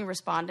asking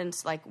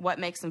respondents, like, what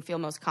makes them feel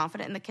most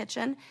confident in the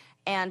kitchen.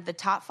 And the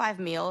top 5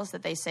 meals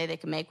that they say they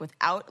can make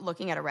without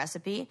looking at a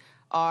recipe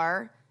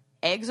are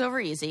eggs over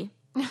easy,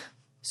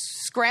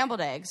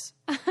 scrambled eggs,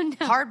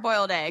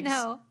 hard-boiled eggs,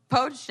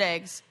 poached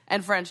eggs,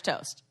 and French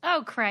toast.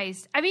 Oh,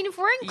 Christ. I mean, if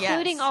we're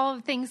including all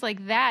of things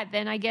like that,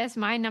 then I guess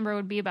my number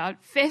would be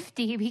about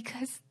 50,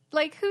 because,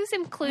 like, who's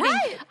including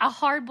a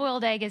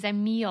hard-boiled egg as a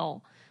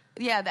meal?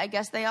 Yeah, I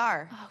guess they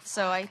are. Oh,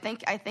 so I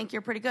think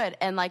you're pretty good.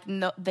 And, like,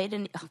 no,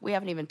 we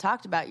haven't even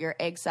talked about your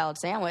egg salad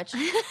sandwich.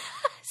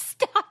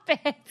 Stop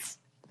it.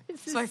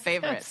 It's my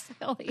favorite. So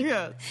silly.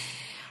 Yeah.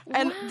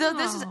 And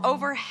this is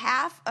over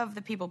half of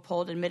the people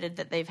polled admitted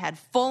that they've had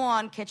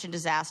full-on kitchen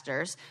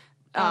disasters.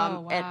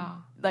 And,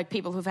 like,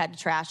 people who've had to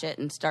trash it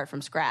and start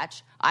from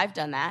scratch. I've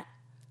done that.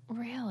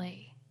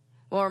 Really?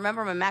 Well,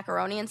 remember my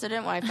macaroni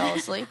incident when I fell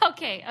asleep?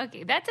 Okay.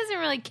 That doesn't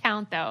really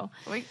count, though.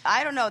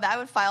 I don't know. I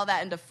would file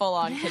that into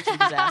full-on kitchen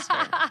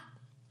disaster.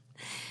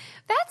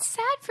 That's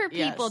sad for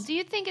people. Yes. Do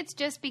you think it's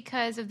just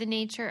because of the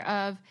nature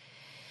of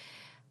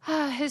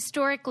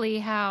historically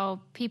how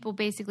people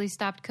basically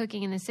stopped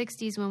cooking in the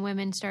 60s when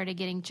women started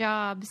getting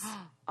jobs?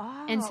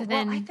 And so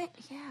then, I think,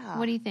 yeah.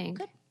 What do you think?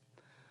 Good.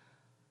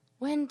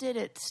 When did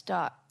it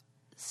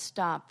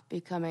stop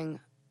becoming?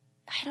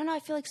 I don't know. I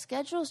feel like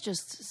schedules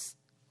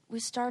we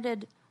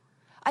started.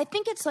 I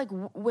think it's like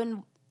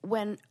when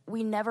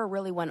we never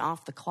really went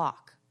off the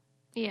clock.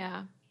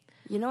 Yeah.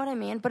 You know what I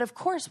mean? But of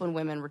course, when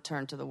women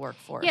returned to the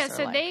workforce. Yeah,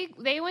 so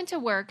they went to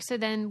work, so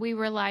then we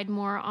relied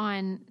more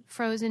on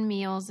frozen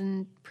meals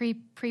and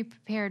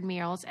pre-prepared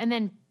meals. And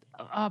then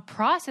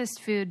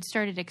processed food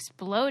started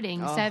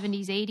exploding,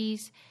 70s,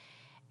 80s.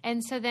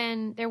 And so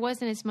then there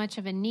wasn't as much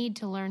of a need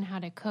to learn how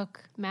to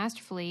cook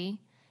masterfully.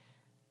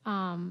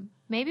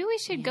 Maybe we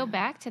should go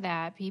back to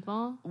that,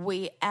 people.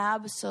 We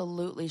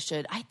absolutely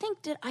should. I think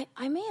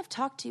I may have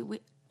talked to you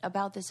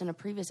about this in a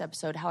previous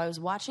episode, how I was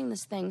watching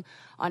this thing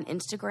on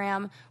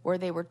Instagram where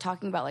they were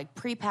talking about like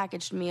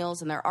prepackaged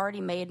meals and they're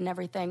already made and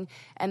everything.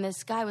 And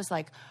this guy was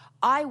like,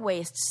 I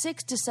waste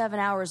 6 to 7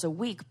 hours a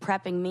week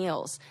prepping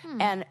meals.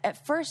 And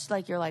at first,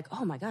 like, you're like,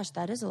 oh my gosh,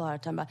 that is a lot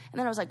of time. And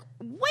then I was like,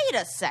 wait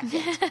a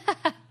second.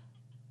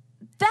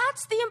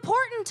 That's the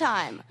important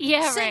time.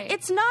 Yeah, right.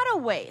 It's not a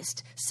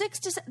waste. 6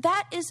 to 7,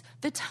 that is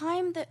the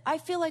time that I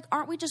feel like,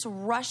 aren't we just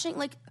rushing?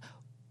 Like,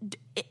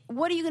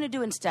 what are you going to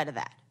do instead of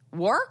that?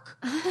 Work?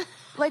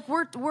 Like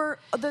we're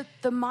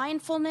the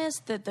mindfulness,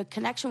 the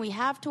connection we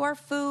have to our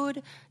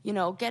food, you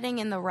know, getting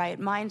in the right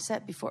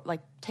mindset before, like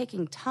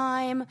taking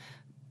time,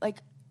 like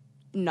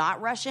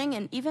not rushing.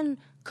 And even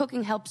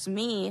cooking helps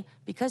me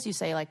because you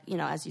say, like, you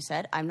know, as you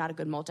said, I'm not a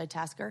good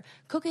multitasker.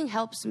 Cooking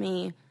helps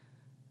me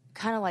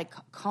kind of like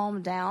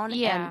calm down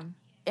and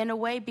in a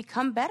way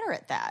become better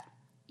at that.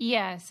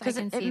 Yes, because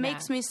it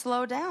makes me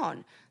slow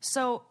down.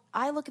 So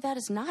I look at that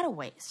as not a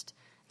waste.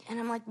 And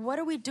I'm like, what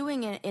are we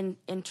doing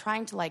in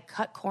trying to, like,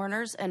 cut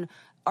corners? And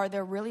are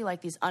there really,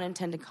 like, these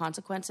unintended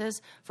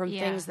consequences from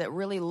things that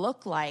really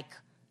look like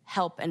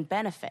help and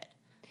benefit?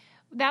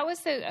 That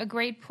was a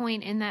great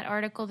point in that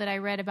article that I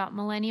read about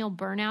millennial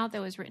burnout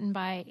that was written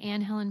by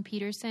Anne Helen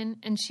Peterson.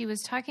 And she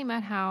was talking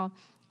about how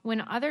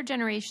when other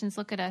generations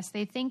look at us,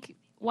 they think,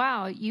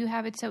 wow, you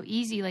have it so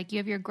easy. Like, you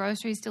have your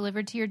groceries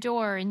delivered to your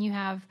door and you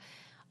have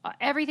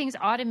everything's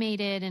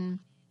automated and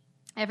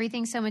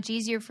everything's so much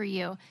easier for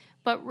you.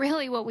 But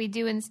really what we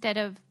do instead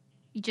of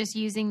just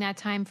using that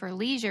time for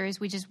leisure is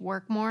we just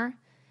work more.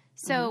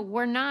 So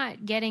we're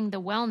not getting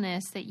the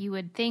wellness that you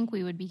would think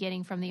we would be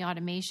getting from the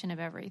automation of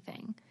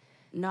everything.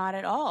 Not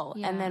at all.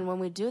 Yeah. And then when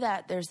we do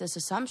that, there's this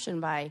assumption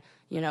by,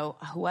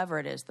 whoever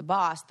it is, the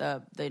boss,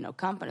 the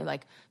company,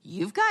 like,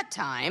 you've got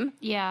time.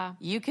 Yeah.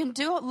 You can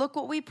do it. Look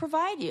what we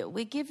provide you.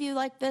 We give you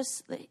like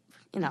this, I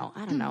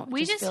don't know.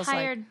 We just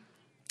hired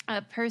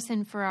a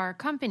person for our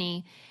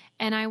company.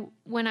 And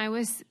when I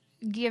was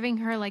giving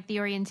her like the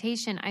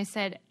orientation, I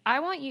said, I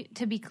want you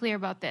to be clear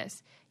about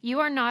this. You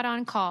are not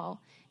on call.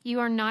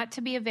 You are not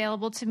to be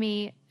available to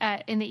me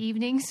in the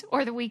evenings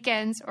or the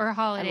weekends or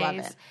holidays. I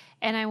love it.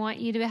 And I want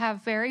you to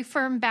have very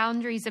firm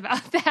boundaries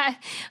about that.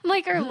 I'm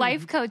like her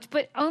life coach,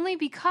 but only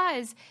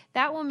because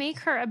that will make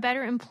her a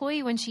better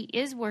employee when she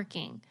is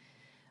working.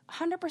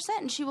 100%.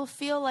 And she will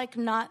feel like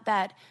not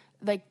that,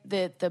 like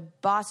the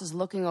boss is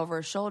looking over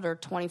her shoulder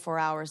 24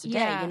 hours a day.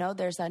 Yeah.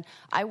 There's that.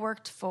 I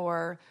worked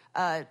for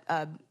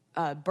a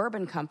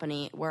bourbon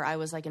company where I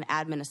was like an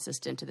admin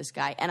assistant to this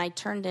guy. And I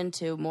turned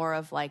into more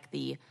of like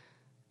the...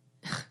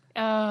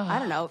 I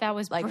don't know. That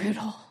was like,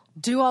 brutal.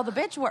 Do all the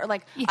bitch work.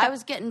 Like, I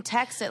was getting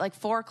texts at like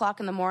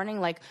 4:00 in the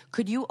morning. Like,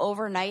 could you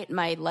overnight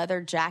my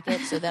leather jacket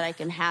so that I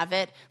can have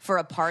it for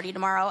a party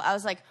tomorrow? I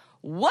was like,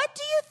 what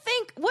do you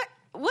think? What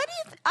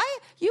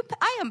do you?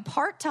 I am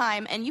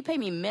part-time and you pay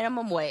me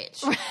minimum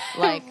wage.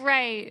 Like,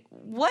 right.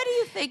 What do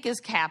you think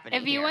is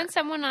happening? If you want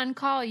someone on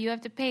call, you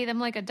have to pay them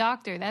like a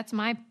doctor. That's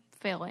my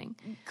feeling.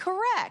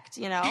 Correct.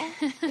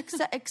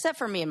 Except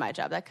for me and my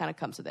job, that kind of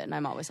comes with it, and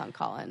I'm always on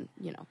call. And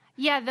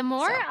Yeah, the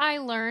more I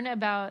learn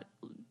about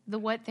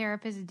what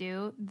therapists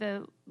do,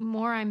 the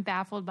more I'm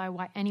baffled by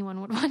why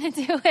anyone would want to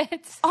do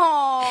it.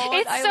 Oh,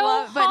 it's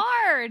so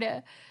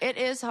hard. It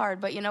is hard,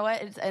 but you know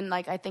what?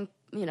 I think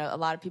a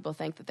lot of people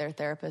think that their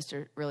therapists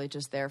are really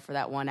just there for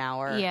that 1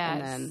 hour, yes.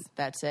 and then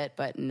that's it.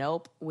 But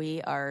nope,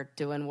 we are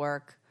doing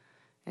work.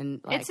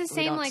 And it's the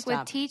same like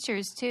with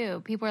teachers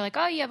too. People are like,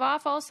 "Oh, you have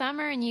off all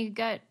summer and you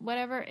got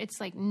whatever." It's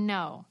like,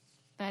 no,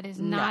 that is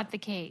not the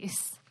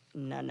case.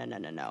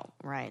 No.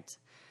 Right.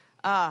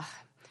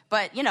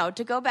 But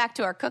to go back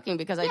to our cooking,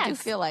 because I do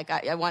feel like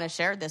I want to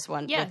share this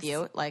one with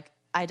you. Like,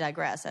 I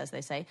digress, as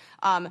they say.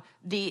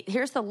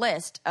 Here's the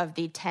list of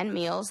the 10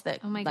 meals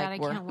that I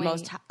can't wait.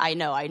 most. I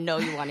know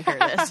you want to hear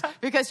this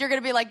because you're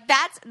going to be like,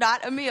 "That's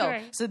not a meal."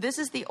 Right. So this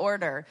is the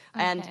order,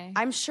 and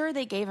I'm sure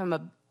they gave him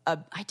a.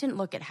 I didn't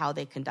look at how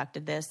they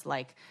conducted this,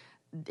 like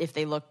if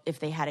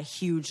they had a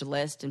huge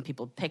list and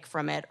people pick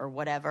from it or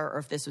whatever, or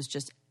if this was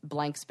just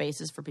blank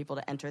spaces for people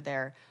to enter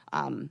their,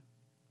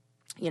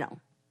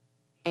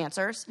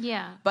 answers.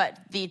 Yeah. But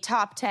the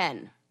top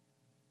 10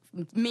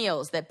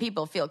 meals that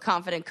people feel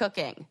confident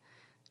cooking.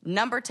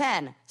 Number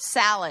 10,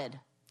 salad.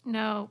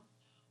 No.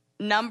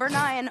 Number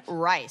 9,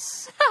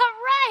 rice.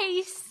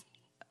 Rice.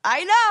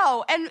 I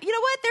know. And you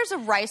know what? There's a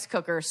rice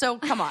cooker, so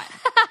come on.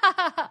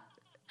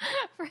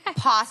 Right.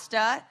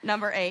 Pasta,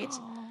 number 8.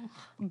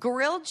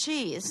 Grilled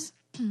cheese.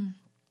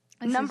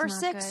 Number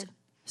 6,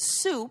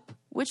 soup,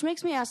 which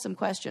makes me ask some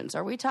questions.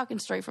 Are we talking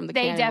straight from the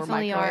can? They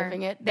definitely are.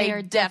 It?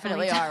 They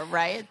definitely are,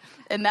 right?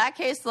 In that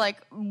case, like,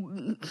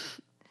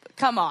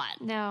 come on.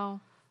 No.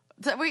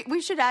 So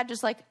we should add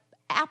just like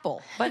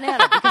apple,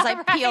 banana, because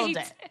I peeled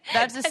it.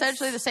 That's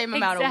essentially the same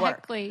amount of work.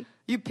 Exactly.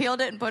 You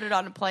peeled it and put it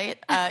on a plate.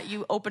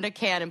 You opened a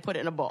can and put it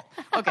in a bowl.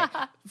 Okay.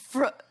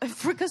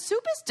 Because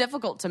soup is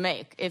difficult to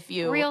make if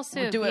you real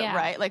soup, do it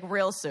right, like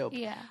real soup.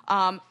 Yeah.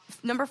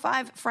 Number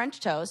 5, French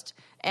toast.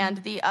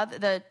 And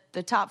the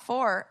top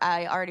 4,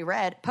 I already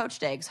read: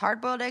 poached eggs,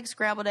 hard-boiled eggs,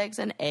 scrambled eggs,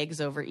 and eggs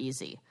over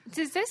easy.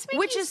 Does this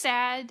make you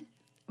sad?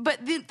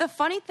 But the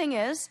funny thing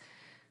is,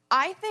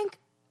 I think,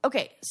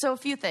 okay, so a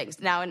few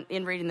things now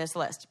in reading this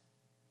list.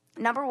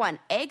 Number 1,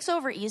 eggs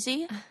over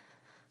easy.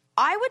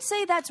 I would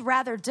say that's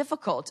rather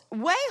difficult.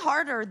 Way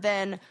harder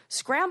than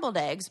scrambled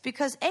eggs,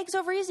 because eggs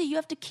over easy, you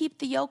have to keep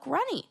the yolk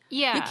runny.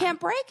 Yeah. You can't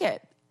break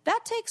it.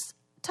 That takes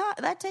time.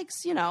 That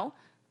takes,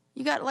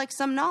 you got like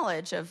some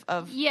knowledge of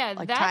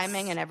like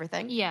timing and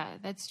everything. Yeah,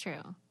 that's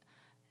true.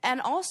 And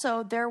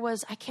also there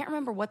was, I can't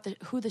remember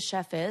who the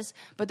chef is,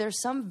 but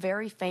there's some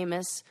very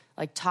famous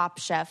like top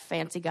chef,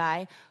 fancy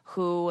guy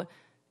who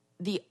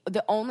the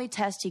only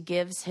test he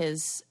gives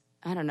his,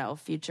 I don't know,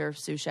 future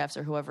sous chefs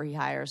or whoever he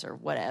hires or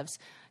whatevs,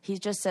 he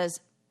just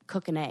says,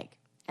 cook an egg.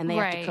 And they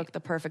have to cook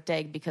the perfect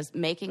egg, because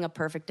making a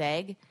perfect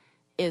egg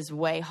is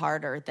way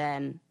harder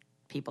than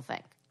people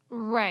think.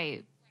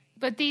 Right.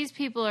 But these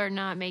people are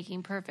not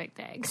making perfect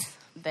eggs.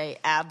 They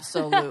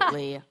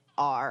absolutely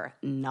are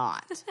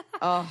not.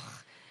 Ugh.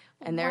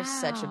 And there's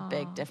such a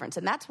big difference.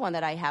 And that's one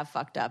that I have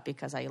fucked up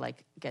because I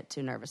get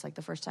too nervous. Like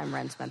the first time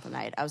Ren spent the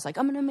night, I was like,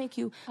 I'm going to make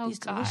you these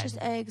delicious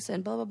eggs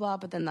and blah, blah, blah.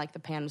 But then the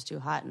pan was too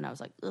hot and I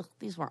was like, ugh,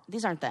 these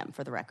aren't them,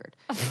 for the record.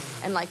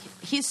 And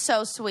he's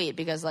so sweet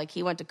because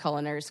he went to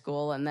culinary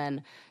school, and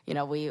then,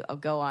 we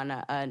go on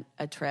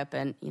a trip,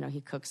 and,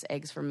 he cooks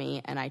eggs for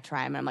me and I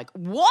try them and I'm like,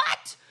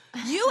 what?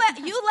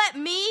 You let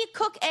me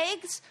cook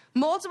eggs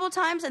multiple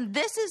times, and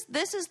this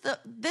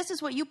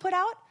is what you put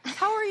out?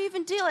 How are you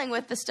even dealing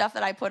with the stuff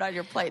that I put on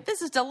your plate?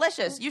 This is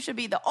delicious. You should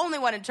be the only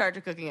one in charge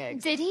of cooking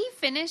eggs. Did he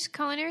finish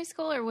culinary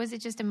school, or was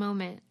it just a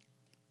moment?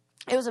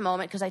 It was a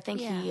moment because I think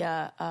he.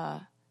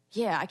 I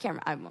can't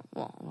remember.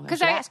 I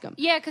should ask him.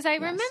 Yeah, because I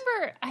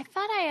remember. I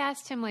thought I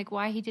asked him like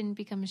why he didn't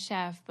become a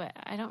chef, but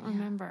I don't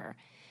remember.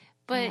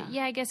 But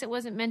I guess it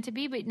wasn't meant to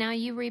be. But now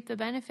you reap the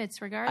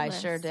benefits regardless. I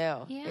sure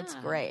do. Yeah. It's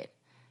great.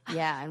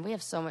 Yeah, and we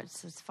have so much.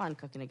 It's fun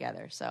cooking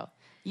together. So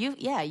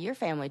your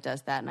family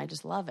does that, and I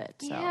just love it.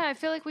 So. Yeah, I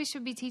feel like we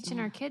should be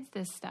teaching our kids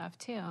this stuff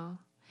too.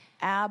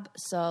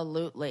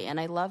 Absolutely, and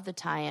I love the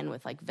tie-in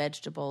with like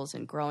vegetables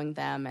and growing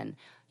them, and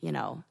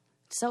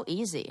it's so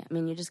easy. I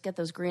mean, you just get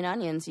those green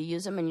onions, you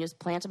use them, and you just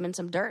plant them in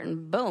some dirt,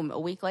 and boom, a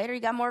week later, you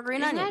got more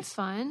green onions. Isn't that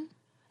fun?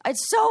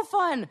 It's so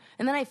fun.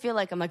 And then I feel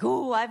like I'm like,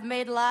 ooh, I've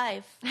made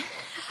life.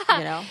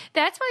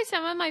 That's why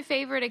some of my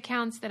favorite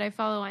accounts that I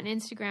follow on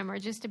Instagram are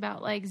just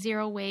about like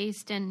zero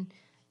waste and,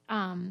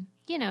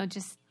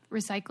 just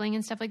recycling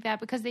and stuff like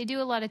that, because they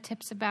do a lot of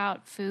tips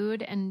about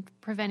food and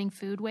preventing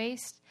food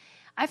waste.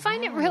 I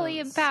find it really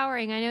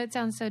empowering. I know it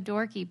sounds so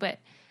dorky, but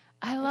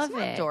I love it.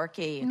 It's not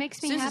dorky. It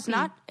makes me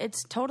happy.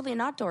 It's totally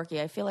not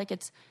dorky. I feel like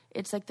it's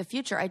like the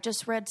future. I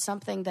just read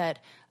something that,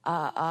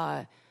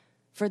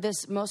 for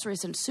this most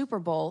recent Super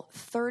Bowl,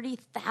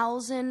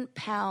 30,000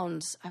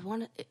 pounds.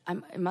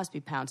 It must be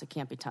pounds. It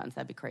can't be tons.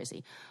 That'd be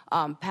crazy.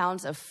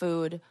 Pounds of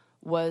food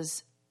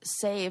was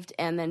saved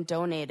and then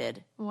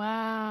donated.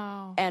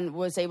 Wow. And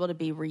was able to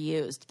be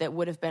reused.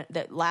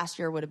 That last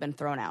year would have been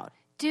thrown out.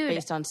 Dude.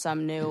 Based on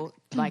some new,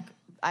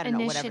 I don't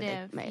know, whatever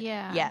they made.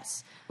 Yeah.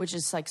 Yes. Which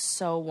is like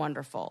so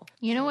wonderful.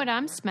 You know what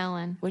I'm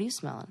smelling? What are you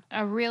smelling?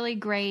 A really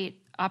great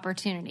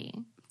opportunity.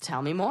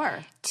 Tell me more.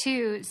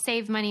 To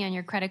save money on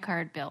your credit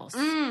card bills.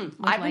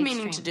 I've been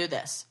meaning to do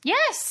this.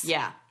 Yes.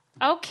 Yeah.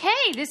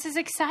 Okay, this is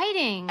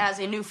exciting. As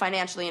a new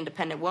financially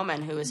independent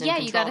woman who is in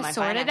control of my finances. Yeah, you got to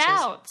sort it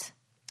out.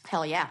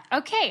 Hell yeah.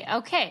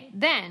 Okay.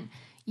 Then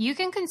you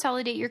can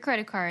consolidate your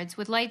credit cards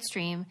with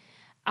Lightstream,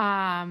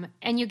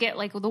 and you get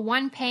like the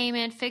one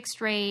payment, fixed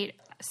rate,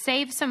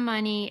 save some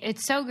money.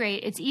 It's so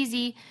great. It's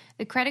easy.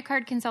 The credit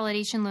card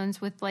consolidation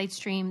loans with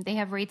Lightstream, they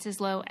have rates as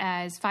low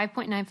as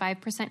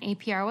 5.95%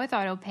 APR with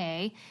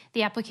autopay.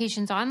 The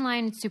application's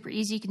online. It's super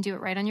easy. You can do it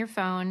right on your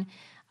phone.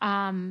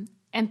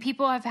 And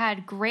people have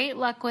had great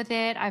luck with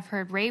it. I've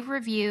heard rave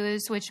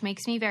reviews, which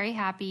makes me very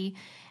happy.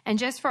 And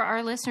just for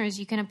our listeners,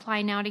 you can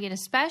apply now to get a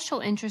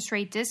special interest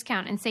rate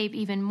discount and save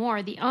even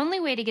more. The only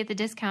way to get the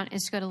discount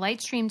is to go to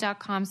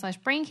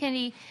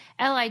lightstream.com/braincandy,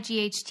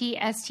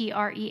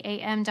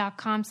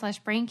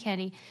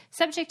 lightstream.com/braincandy.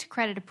 Subject to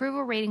credit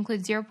approval. Rate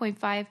includes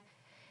 0.50%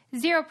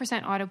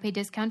 autopay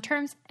discount.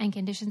 Terms and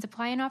conditions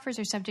apply, and offers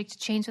are subject to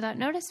change without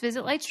notice.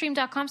 Visit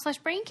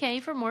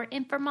lightstream.com/braincandy for more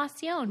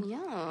information.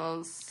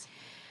 Yes.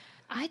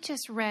 I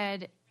just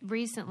read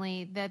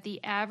recently that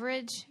the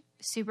average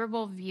Super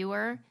Bowl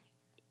viewer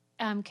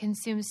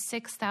consumes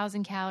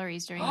 6,000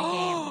 calories during a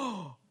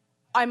game.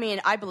 I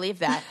mean, I believe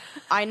that.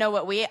 I know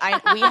what we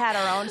had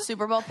our own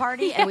Super Bowl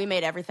party, and we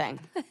made everything.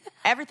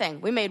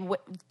 Everything. We made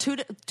two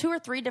or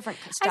three different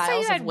styles I saw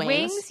you had of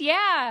wings.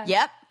 Yeah.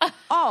 Yep.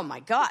 Oh my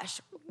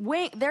gosh,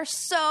 they're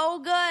so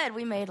good.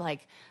 We made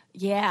wings.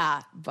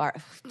 That's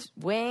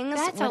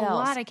what a else?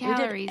 lot of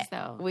calories,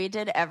 though. We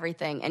did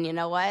everything, and you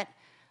know what?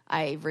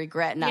 I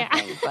regret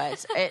nothing,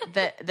 but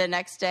the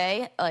next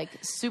day, like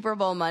Super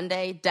Bowl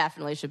Monday,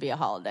 definitely should be a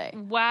holiday.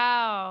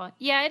 Wow.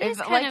 Yeah, it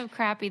is kind of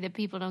crappy that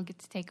people don't get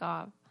to take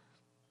off.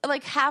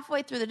 Like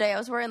halfway through the day, I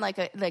was wearing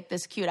like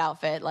this cute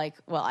outfit.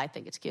 I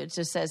think it's cute. It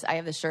just says, I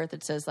have this shirt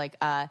that says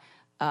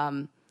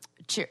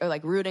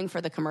rooting for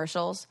the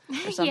commercials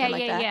or something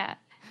like that. Yeah.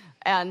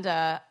 And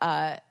then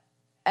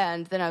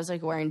I was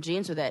like wearing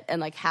jeans with it, and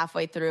like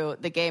halfway through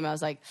the game, I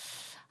was like,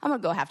 I'm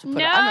gonna have to go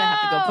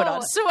put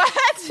on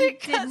sweats. You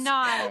did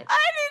not. I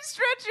need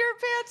stretchier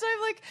pants.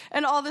 I'm like,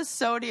 and all this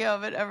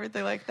sodium and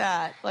everything like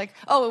that. Like,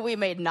 we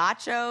made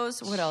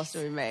nachos. What else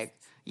do we make?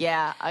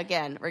 Yeah,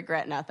 again,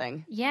 regret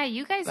nothing. Yeah,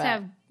 you guys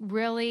have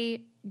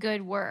really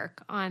good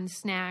work on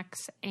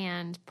snacks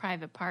and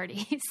private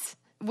parties.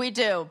 We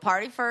do.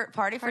 Party for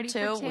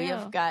two. We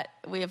have got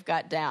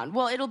down.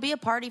 Well, it'll be a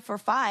party for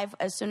 5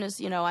 as soon as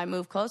I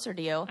move closer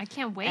to you. I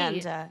can't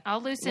wait. And,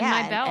 I'll loosen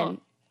my belt. And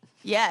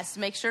yes,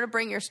 make sure to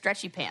bring your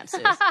stretchy pants.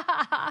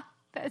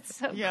 That's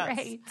so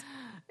great.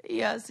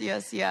 Yes.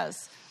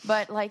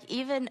 But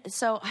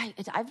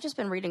I've just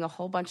been reading a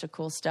whole bunch of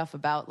cool stuff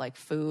about like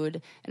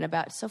food and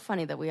about. It's so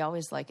funny that we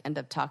always like end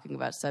up talking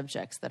about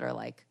subjects that are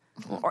like,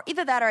 or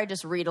either that or I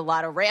just read a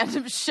lot of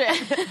random shit.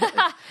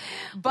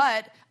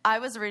 But I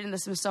was reading the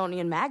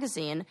Smithsonian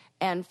Magazine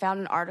and found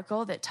an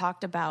article that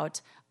talked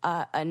about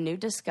a new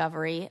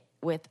discovery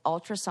with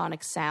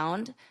ultrasonic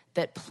sound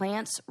that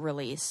plants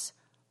release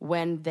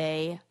when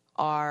they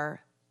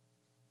are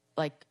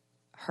like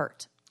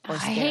hurt or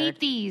scared. I hate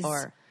these.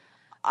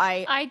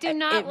 I do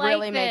not it like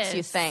really this. Makes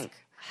you think.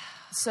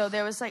 So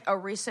there was like a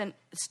recent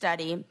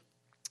study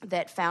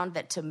that found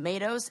that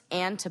tomatoes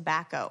and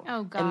tobacco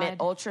emit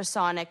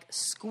ultrasonic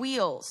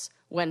squeals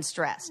when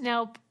stressed.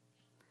 Nope.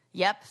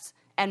 Yep.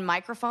 And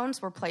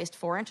microphones were placed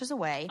 4 inches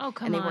away. Oh,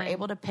 come and they on. were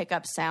able to pick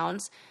up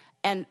sounds.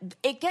 And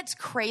it gets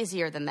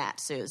crazier than that,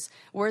 Suze.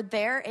 So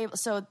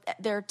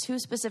there are 2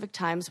 specific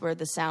times where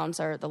the sounds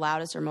are the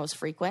loudest or most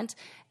frequent.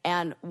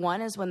 And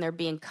one is when they're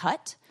being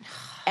cut.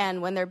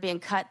 And when they're being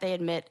cut, they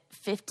emit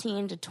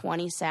 15 to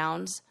 20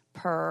 sounds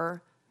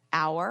per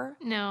hour.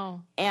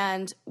 No.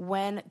 And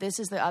this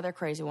is the other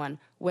crazy one,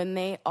 when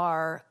they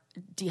are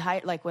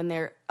when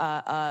they're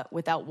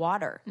without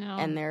water. No.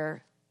 And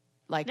they're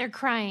like... They're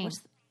crying.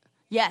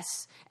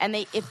 Yes, and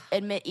they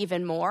emit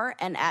even more,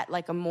 and at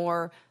like a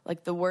more,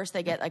 like the worse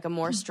they get, like a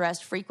more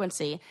stressed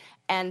frequency,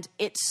 and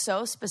it's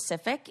so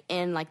specific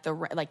in like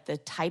the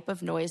type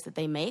of noise that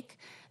they make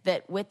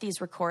that with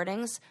these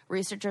recordings,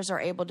 researchers are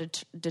able to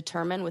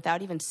determine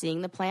without even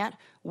seeing the plant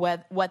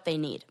what they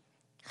need.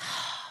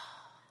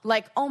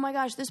 Like, oh my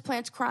gosh, this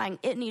plant's crying;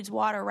 it needs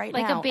water right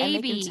now. Like a baby.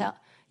 And they can tell.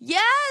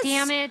 Yes.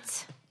 Damn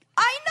it.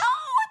 I know.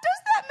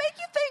 Does that make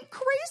you think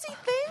crazy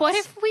things? What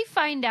if we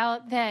find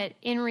out that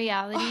in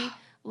reality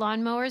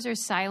lawnmowers are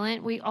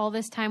silent? All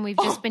this time we've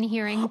just been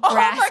hearing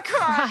grass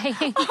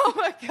crying. Oh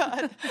my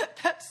God.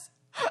 That's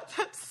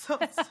so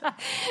sad.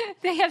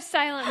 They have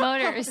silent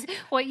motors.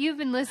 What you've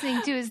been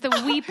listening to is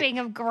the weeping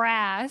of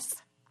grass.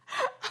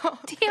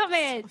 Damn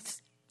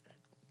it.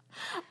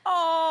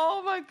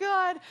 Oh my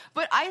God.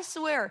 But I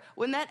swear,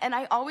 and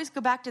I always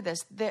go back to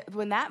this,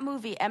 when that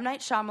movie, M.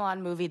 Night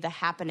Shyamalan movie, The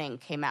Happening,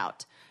 came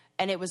out,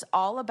 and it was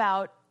all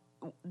about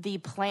the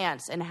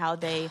plants and how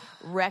they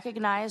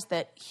recognize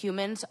that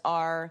humans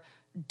are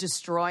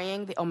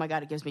destroying oh my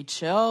God, it gives me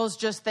chills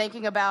just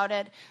thinking about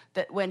it,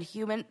 that when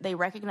they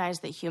recognize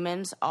that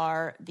humans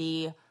are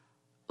they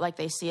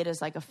see it as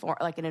like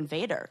an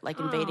invader, like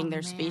invading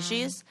their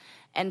species.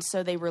 And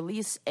so they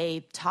release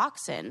a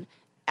toxin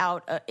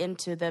out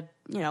into the,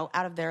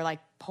 out of their like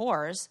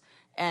pores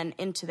and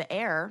into the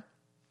air,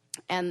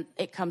 and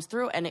it comes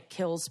through and it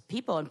kills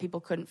people, and people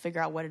couldn't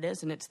figure out what it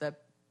is, and it's the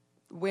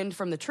wind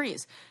from the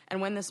trees.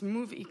 And when this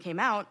movie came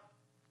out,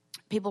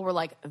 people were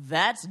like,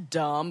 that's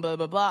dumb, blah,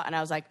 blah, blah. And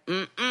I was like,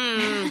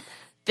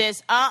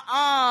 this,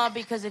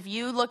 because if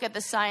you look at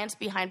the science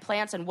behind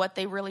plants and what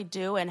they really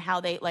do and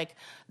how they, like,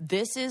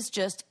 this is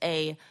just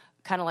a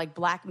kind of like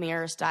Black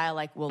Mirror style,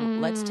 like, well,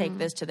 let's take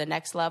this to the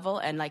next level.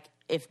 And like,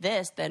 if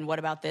this, then what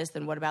about this?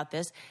 Then what about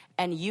this?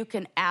 And you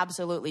can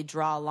absolutely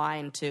draw a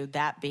line to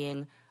that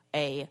being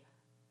a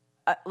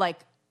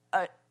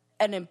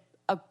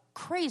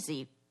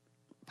crazy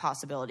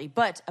possibility,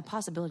 but a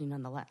possibility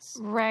nonetheless.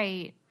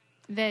 Right.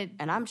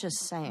 And I'm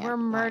just saying, we're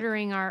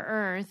murdering our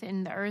earth,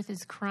 and the earth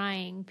is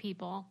crying,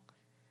 people.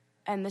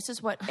 And this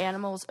is what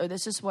animals, or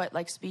this is what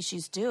like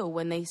species do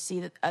when they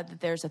see that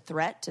there's a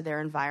threat to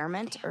their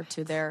environment or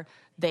to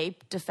they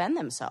defend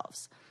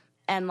themselves.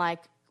 And like,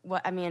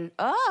 what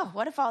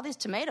if all these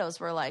tomatoes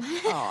were like,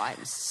 oh,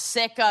 I'm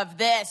sick of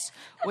this.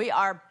 We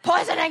are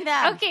poisoning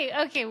them.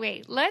 Okay,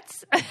 wait.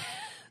 Let's...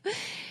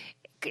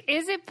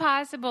 Is it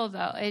possible,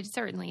 though? It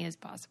certainly is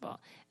possible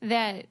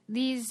that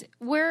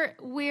we're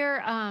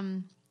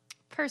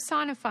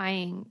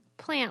personifying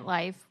plant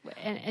life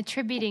and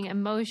attributing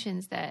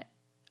emotions that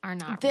are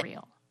not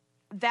real.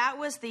 That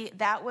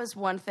was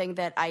one thing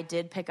that I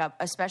did pick up,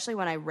 especially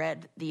when I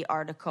read the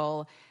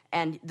article,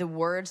 and the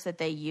words that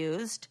they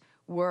used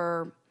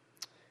were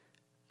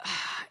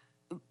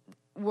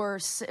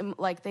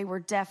like they were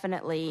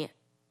definitely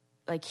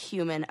like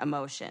human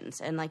emotions,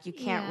 and like you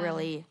can't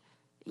really,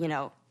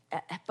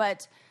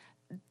 but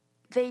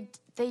they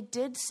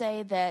did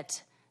say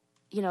that,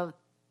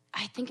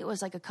 I think it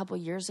was like a couple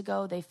years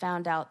ago they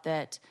found out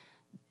that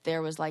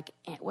there was like,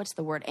 what's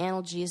the word,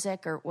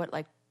 analgesic, or what,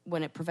 like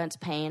when it prevents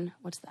pain.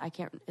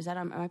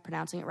 Am I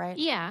pronouncing it right?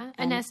 Yeah,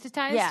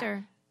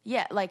 anesthetized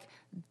Yeah, like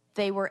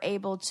they were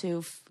able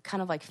to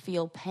kind of like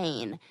feel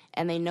pain,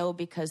 and they know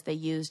because they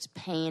used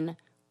pain,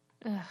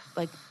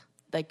 like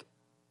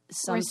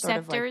some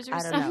receptors sort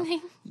of like, or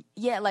something. Know.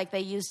 Yeah, like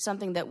they used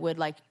something that would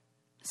like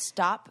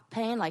stop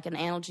pain, like an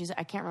analgesic.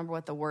 I can't remember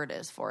what the word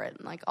is for it.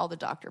 And like all the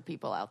doctor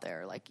people out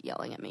there are like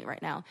yelling at me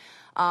right now.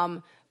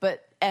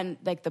 And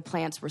like the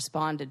plants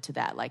responded to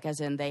that, like as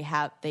in they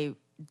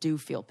do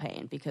feel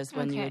pain, because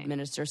when you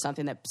administer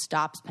something that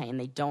stops pain,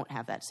 they don't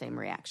have that same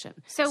reaction.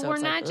 So we're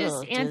not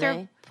just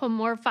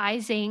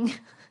anthropomorphizing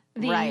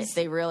these. Right,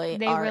 they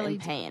really are in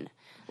pain.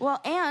 Well,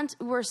 and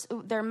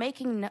they're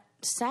making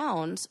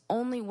sounds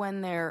only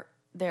when they're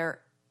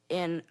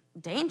in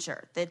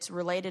danger that's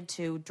related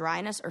to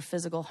dryness or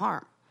physical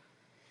harm.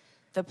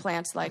 The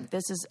plants, like,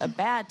 this is a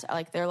bad,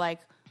 like, they're like,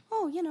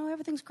 oh,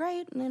 everything's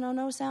great,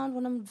 no sound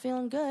when I'm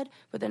feeling good.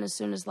 But then as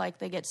soon as, like,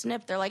 they get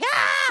snipped, they're like,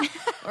 ah!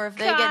 Or if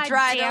they get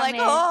dry, they're like,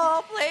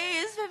 oh,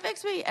 please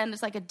fix me. And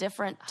it's like a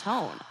different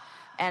tone.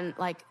 And,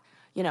 like,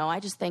 I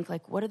just think,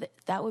 like,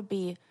 that would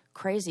be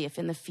crazy if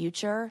in the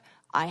future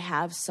I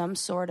have some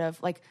sort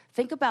of, like,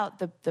 think about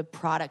the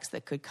products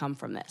that could come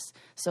from this.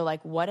 So,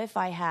 like, what if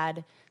I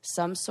had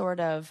some sort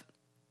of,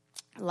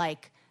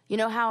 like, You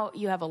know how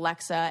you have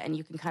Alexa and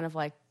you can kind of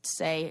like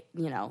say,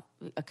 you know,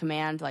 a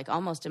command like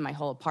almost in my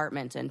whole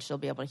apartment and she'll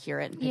be able to hear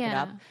it and pick it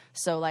up.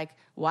 So like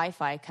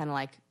Wi-Fi kind of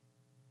like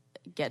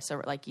gets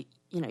like, you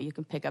know, you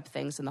can pick up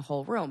things in the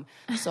whole room.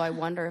 So I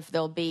wonder if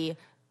there'll be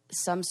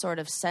some sort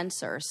of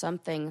sensor,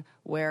 something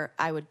where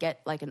I would get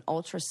like an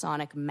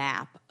ultrasonic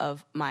map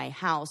of my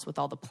house with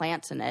all the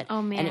plants in it.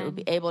 Oh, man. And it would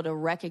be able to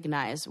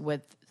recognize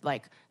with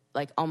like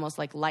almost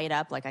like light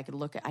up, like I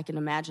can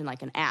imagine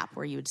like an app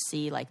where you would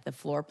see like the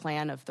floor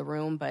plan of the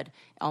room, but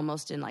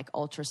almost in like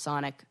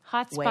ultrasonic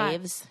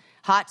waves.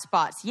 Hot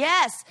spots,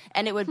 yes.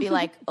 And it would be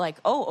like,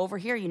 oh, over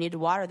here you need to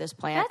water this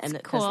plant. That's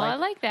and cool. Like, I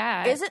like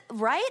that. Is it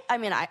right? I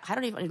mean, I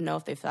don't even know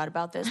if they've thought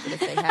about this, but if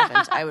they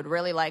haven't, I would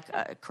really like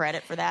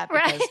credit for that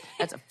because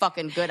that's a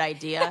fucking good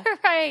idea.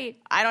 Right.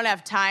 I don't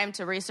have time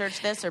to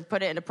research this or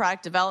put it into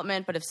product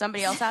development, but if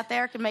somebody else out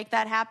there can make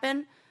that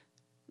happen,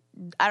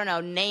 I don't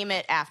know, name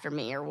it after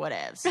me or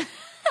whatevs.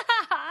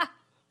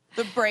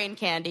 The brain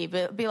candy,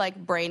 but be like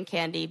brain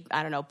candy,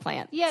 I don't know,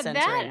 plant. Yeah,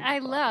 censoring, that I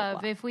blah, love.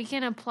 blah, blah. If we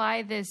can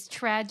apply this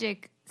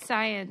tragic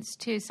science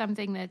to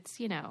something that's,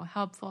 you know,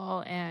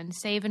 helpful and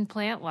saving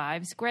plant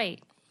lives,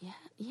 great.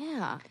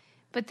 Yeah.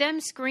 But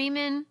them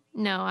screaming,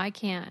 no, I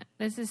can't.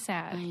 This is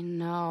sad. I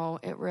know,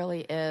 it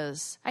really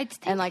is.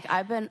 And like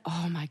I've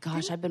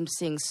been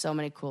seeing so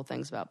many cool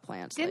things about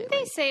plants Didn't lately.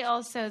 they say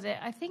also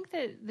that, I think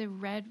that the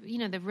red, you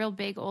know, the real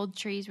big old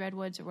trees,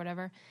 redwoods or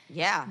whatever.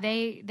 Yeah.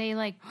 They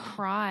like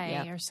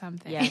cry or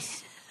something.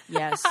 Yes.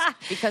 Yes.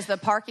 Because the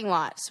parking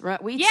lots.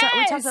 We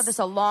talked about this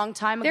a long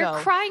time ago.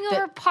 They're crying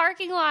over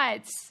parking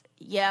lots.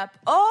 Yep.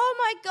 Oh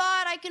my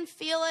God, I can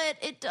feel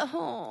it.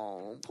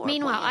 Poor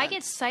Meanwhile, I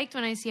plants. get psyched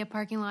when I see a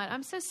parking lot.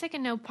 I'm so sick of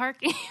no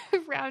parking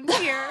around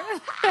here.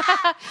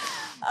 Oh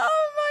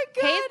my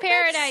God. Paved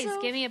Paradise,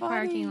 so give me a funny.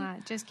 parking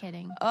lot. Just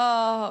kidding.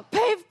 Oh,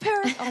 Paved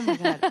Paradise. Oh my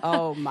God.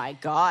 Oh my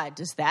God.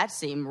 Does that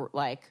seem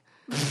like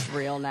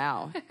real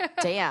now?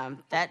 Damn.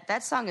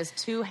 That song is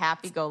too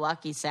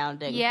happy-go-lucky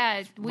sounding.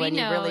 Yeah, we when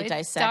know. you really It's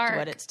dissect dark.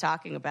 what it's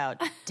talking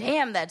about.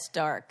 Damn, that's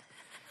dark.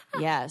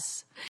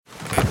 Yes.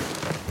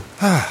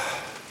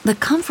 The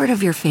comfort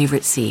of your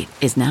favorite seat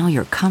is now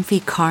your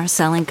comfy car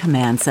selling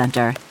command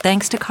center,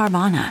 thanks to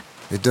Carvana.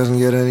 It doesn't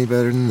get any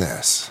better than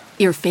this.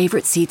 Your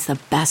favorite seat's the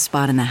best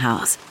spot in the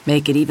house.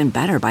 Make it even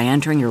better by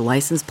entering your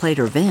license plate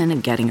or VIN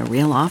and getting a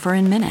real offer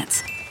in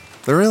minutes.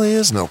 There really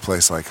is no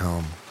place like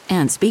home.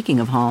 And speaking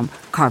of home,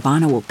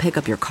 Carvana will pick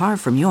up your car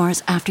from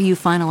yours after you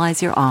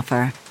finalize your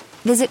offer.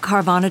 Visit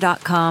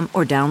Carvana.com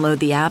or download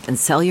the app and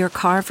sell your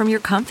car from your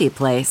comfy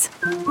place.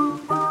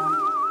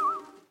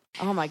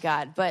 Oh my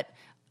God. But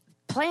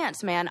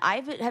plants, man.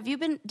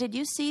 Did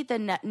you see the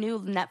new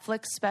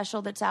Netflix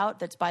special that's out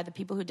that's by the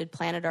people who did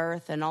Planet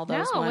Earth and all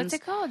those No, ones? what's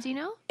it called? Do you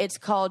know? It's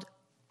called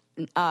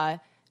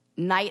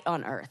Night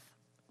on Earth.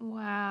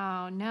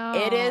 Wow, no.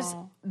 It is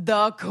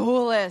the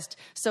coolest.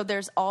 So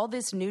there's all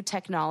this new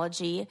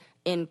technology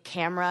in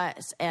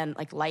cameras and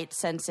like light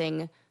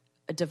sensing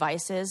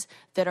devices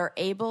that are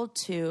able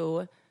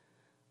to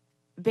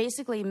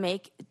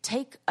basically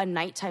take a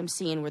nighttime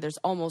scene where there's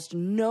almost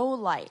no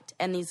light,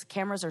 and these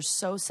cameras are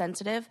so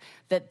sensitive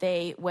that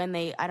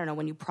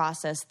when you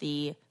process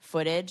the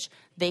footage,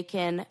 they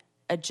can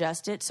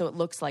adjust it so it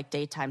looks like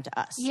daytime to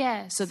us.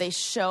 Yes. So they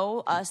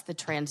show us the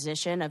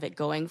transition of it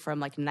going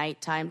from like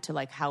nighttime to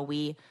like how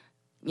we,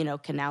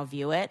 can now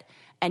view it.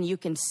 And you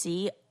can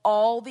see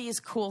all these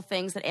cool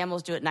things that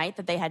animals do at night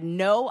that they had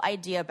no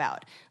idea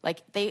about.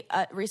 Like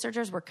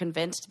researchers were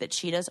convinced that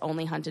cheetahs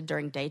only hunted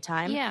during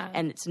daytime. Yeah.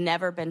 And it's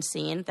never been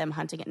seen them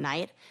hunting at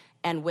night.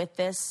 And with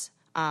this,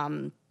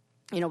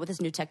 with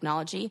this new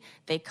technology,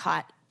 they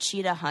caught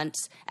cheetah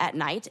hunts at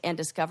night and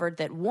discovered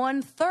that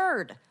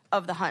 1/3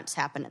 of the hunts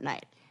happen at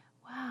night.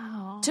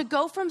 Wow. To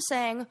go from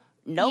saying,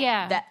 nope,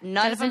 Yeah, that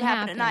none of them doesn't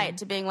happen at happen. night,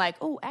 to being like,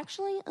 oh,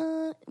 actually,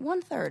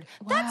 1/3.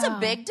 That's a Wow.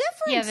 big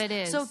difference. Yeah, that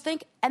is. So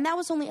and that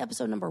was only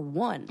episode number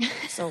 1.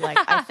 So like,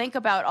 I think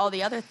about all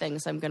the other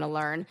things I'm going to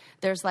learn.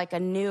 There's like a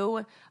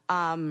new way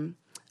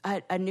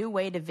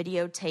to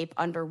videotape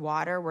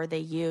underwater where they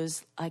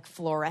use like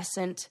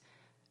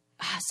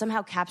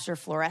somehow capture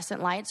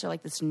fluorescent lights, or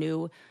like this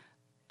new,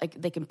 like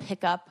they can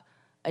pick up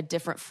a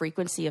different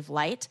frequency of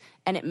light,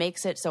 and it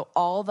makes it so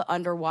all the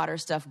underwater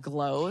stuff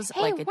glows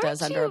like it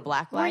does under a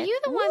black light. Were you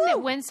the one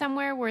that went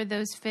somewhere where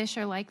those fish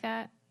are like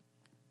that?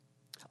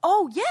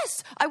 Oh,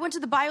 yes. I went to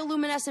the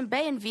bioluminescent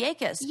bay in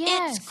Vieques.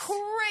 Yes. It's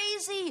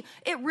crazy.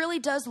 It really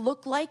does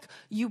look like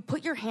you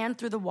put your hand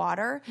through the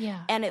water,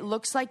 Yeah. and it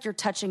looks like you're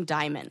touching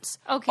diamonds.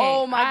 Okay.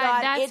 Oh, my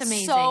God. That's it's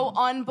amazing. so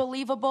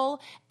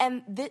unbelievable.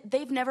 And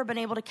they've never been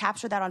able to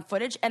capture that on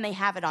footage, and they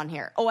have it on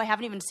here. Oh, I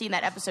haven't even seen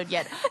that episode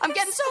yet. I'm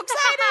getting so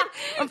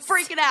excited. I'm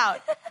freaking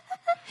out.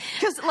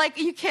 Because, like,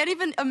 you can't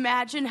even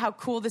imagine how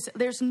cool this is.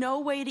 There's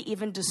no way to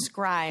even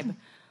describe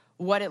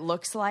what it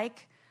looks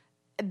like,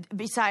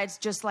 besides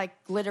just like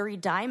glittery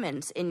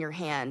diamonds in your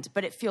hand,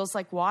 but it feels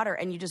like water,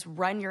 and you just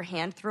run your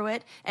hand through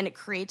it and it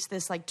creates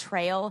this like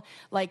trail.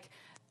 Like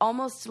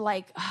almost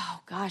like,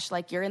 oh gosh,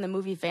 like you're in the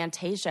movie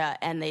Fantasia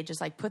and they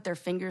just like put their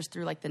fingers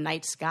through like the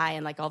night sky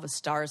and like all the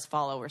stars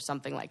follow or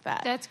something like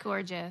that. That's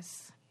gorgeous.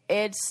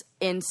 It's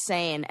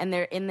insane. And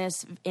they're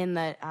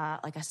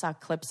like I saw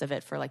clips of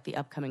it for like the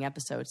upcoming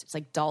episodes. It's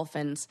like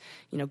dolphins,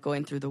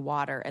 going through the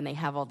water and they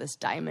have all this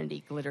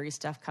diamondy, glittery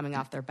stuff coming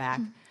off their back.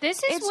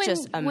 This is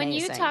just amazing. When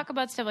you talk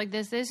about stuff like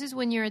this is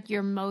when you're at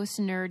your most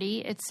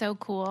nerdy. It's so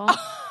cool.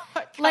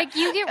 Like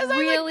you get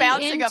really I'm like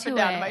bouncing into up and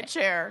down it. in my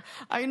chair.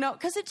 I know,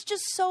 because it's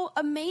just so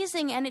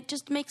amazing, and it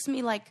just makes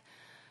me like.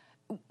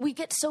 We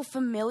get so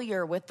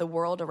familiar with the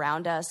world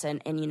around us,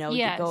 and Yes.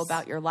 you go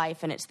about your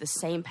life, and it's the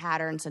same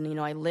patterns, and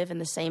I live in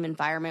the same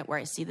environment where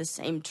I see the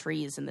same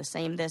trees and the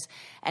same this,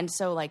 and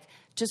so like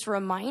just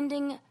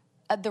reminding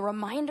the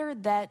reminder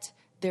that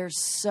there's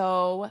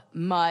so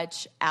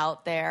much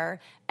out there,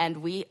 and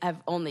we have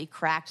only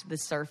cracked the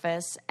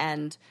surface,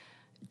 and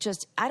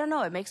just, I don't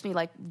know, it makes me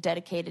like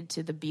dedicated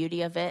to the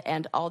beauty of it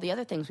and all the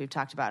other things we've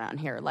talked about on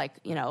here, like,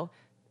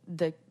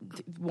 the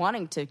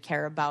wanting to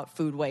care about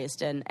food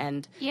waste and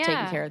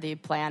taking care of the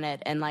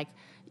planet, and like,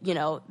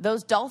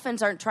 those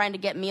dolphins aren't trying to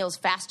get meals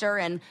faster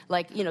and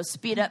like,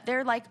 speed up.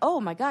 They're like, oh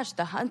my gosh,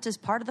 the hunt is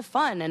part of the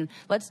fun, and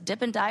let's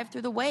dip and dive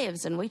through the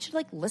waves, and we should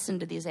like listen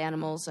to these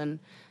animals. And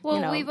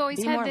we've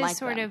always be had more this like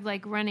sort them. of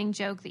like running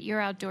joke that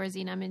you're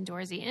outdoorsy and I'm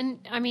indoorsy, and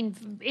I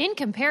mean, in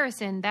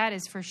comparison, that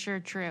is for sure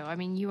true. I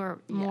mean, you are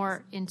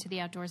more into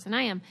the outdoors than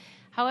I am.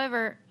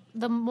 However,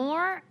 the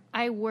more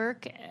I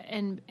work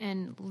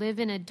and live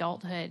in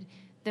adulthood,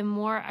 the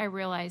more I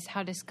realize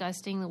how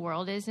disgusting the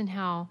world is and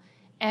how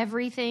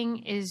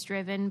everything is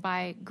driven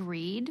by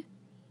greed.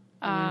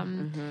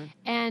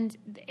 And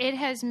it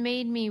has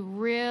made me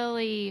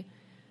really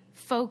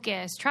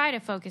try to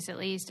focus at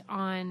least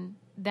on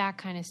that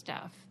kind of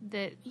stuff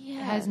that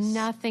has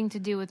nothing to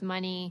do with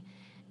money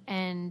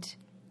and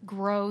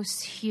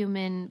gross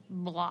human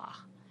blah.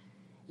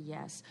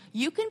 Yes.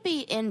 You can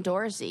be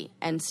indoorsy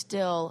and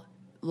still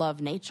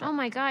love nature. Oh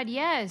my God,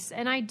 yes.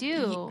 And I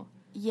do.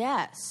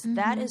 Yes.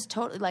 That is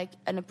totally like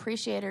an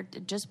appreciator.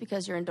 Just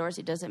because you're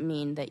indoorsy doesn't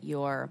mean that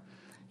you're,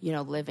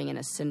 living in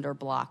a cinder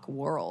block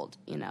world.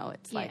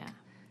 It's like,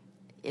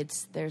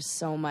 there's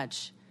so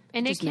much.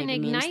 And it can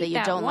maybe means ignite that you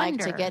that don't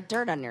wonder. like to get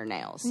dirt on your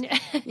nails.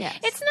 Yes.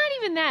 It's not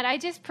even that. I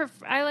just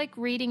I like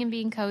reading and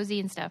being cozy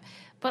and stuff.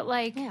 But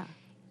like,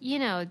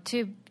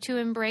 to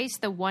embrace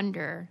the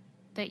wonder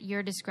that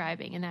you're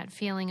describing and that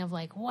feeling of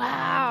like,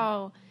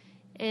 wow.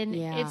 And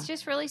it's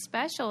just really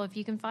special if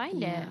you can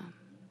find it.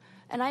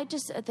 And I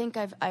think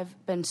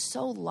I've been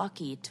so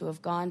lucky to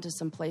have gone to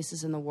some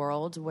places in the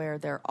world where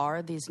there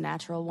are these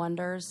natural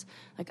wonders.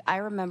 Like I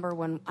remember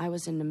when I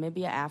was in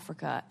Namibia,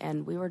 Africa,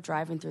 and we were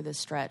driving through this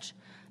stretch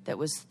that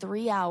was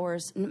 3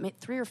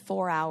 or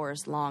 4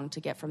 hours long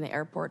to get from the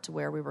airport to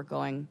where we were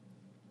going.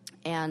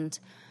 And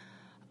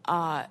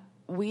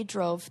we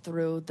drove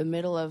through the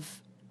middle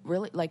of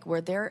really like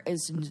where there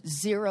is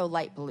zero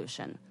light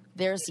pollution.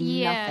 There's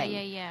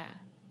nothing. Yeah.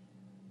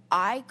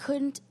 I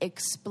couldn't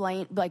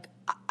explain, like,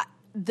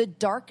 the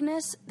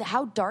darkness,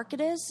 how dark it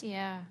is.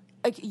 Yeah.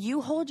 Like, you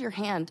hold your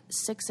hand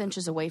 6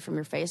 inches away from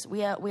your face.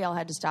 We all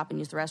had to stop and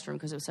use the restroom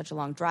because it was such a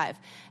long drive.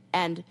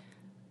 And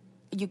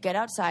you get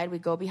outside, we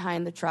go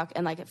behind the truck,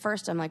 and, like, at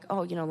first I'm like,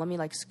 oh, let me,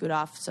 like, scoot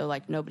off so,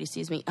 like, nobody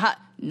sees me.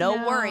 No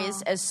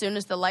worries. As soon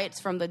as the lights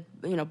from the,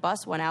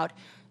 bus went out,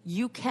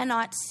 you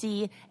cannot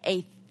see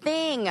a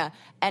thing.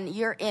 And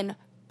you're in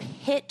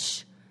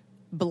pitch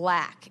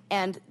black.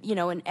 And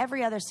in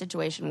every other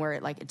situation where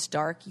it's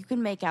dark, you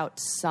can make out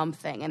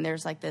something, and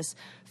there's like this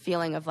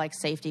feeling of like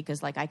safety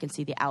because like I can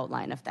see the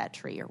outline of that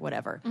tree or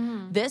whatever.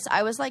 This,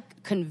 I was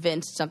like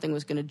convinced something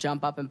was going to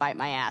jump up and bite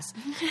my ass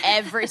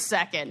every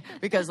second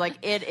because like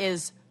it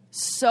is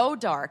so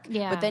dark.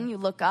 But then you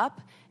look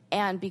up,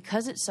 and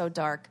because it's so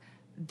dark,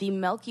 the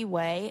Milky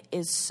Way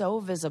is so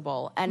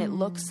visible, and it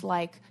looks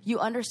like, you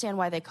understand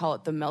why they call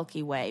it the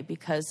Milky Way,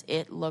 because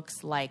it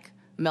looks like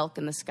milk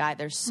in the sky.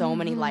 There's so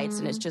many lights,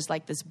 and it's just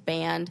like this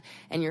band,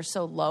 and you're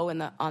so low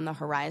on the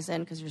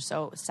horizon because you're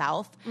so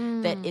south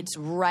that it's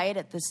right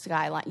at the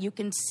skyline. You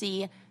can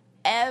see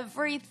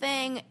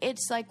everything.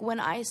 It's like when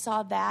I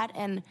saw that,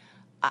 and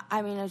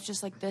I mean, it's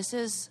just like,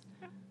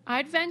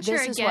 I'd venture a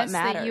this is guess what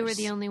that you were matters.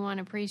 the only one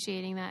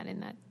appreciating that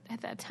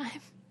at that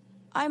time.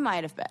 I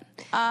might have been.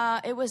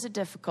 It was a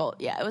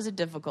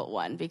difficult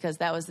one because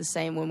that was the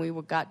same when we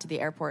got to the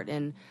airport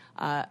in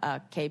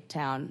Cape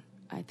Town.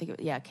 I think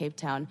Cape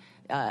Town.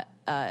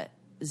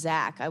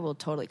 Zach, I will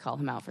totally call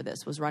him out for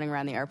this, was running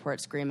around the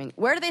airport screaming,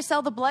 "Where do they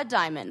sell the blood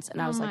diamonds?"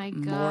 And I was like,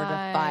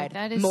 mortified.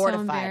 That is mortified.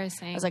 so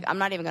embarrassing. I was like, I'm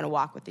not even going to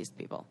walk with these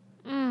people.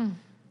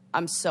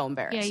 I'm so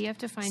embarrassed. Yeah, you have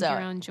to find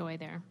your own joy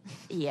there.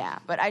 Yeah,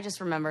 but I just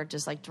remember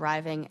just like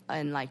driving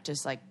and like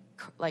just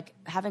like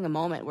having a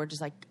moment where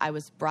just like I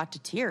was brought to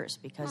tears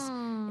because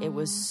it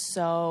was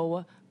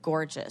so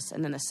gorgeous.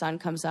 And then the sun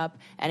comes up,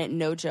 and it,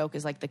 no joke,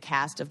 is like the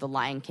cast of The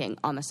Lion King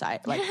on the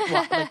side, like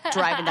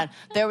driving down.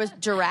 There was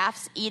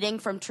giraffes eating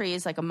from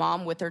trees, like a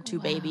mom with her 2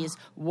 babies,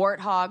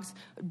 warthogs,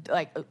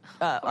 like what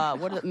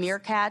are the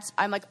meerkats?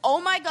 I'm like,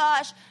 oh my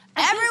gosh,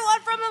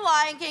 everyone from The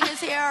Lion King is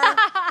here.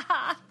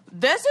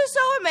 This is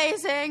so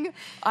amazing.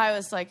 I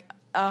was like,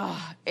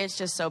 oh, it's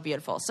just so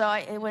beautiful. So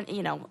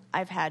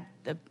I've had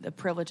the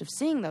privilege of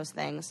seeing those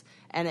things,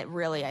 and it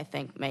really, I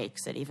think,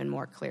 makes it even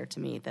more clear to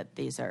me that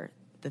these are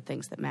the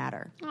things that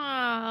matter.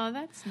 Oh,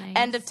 that's nice.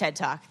 End of TED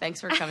Talk. Thanks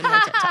for coming to my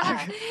TED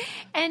Talk.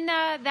 And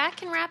that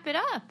can wrap it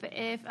up,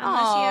 unless you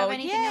have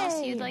anything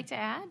else you'd like to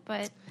add.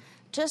 But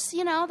just,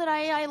 that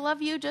I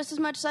love you just as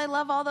much as I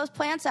love all those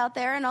plants out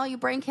there, and all you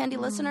Brain Candy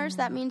listeners,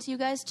 that means you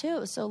guys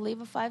too. So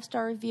leave a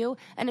 5-star review.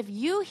 And if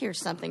you hear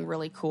something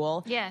really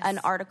cool, an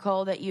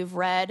article that you've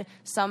read,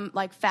 some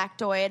like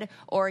factoid,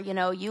 or,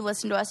 you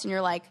listen to us and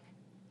you're like,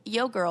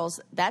 yo,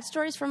 girls, that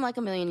story's from like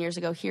a million years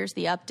ago. Here's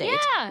the update.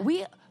 Yeah.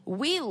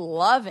 We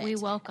love it. We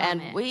welcome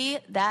and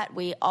it. And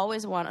we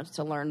always want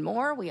to learn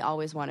more. We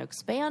always want to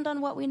expand on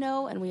what we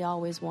know, and we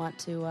always want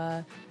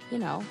to,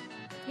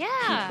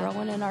 keep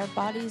growing in our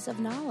bodies of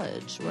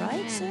knowledge,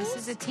 right? Sis? This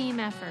is a team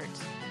effort.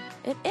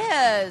 It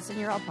is, and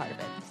you're all part of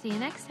it. See you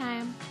next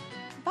time.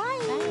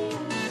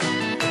 Bye.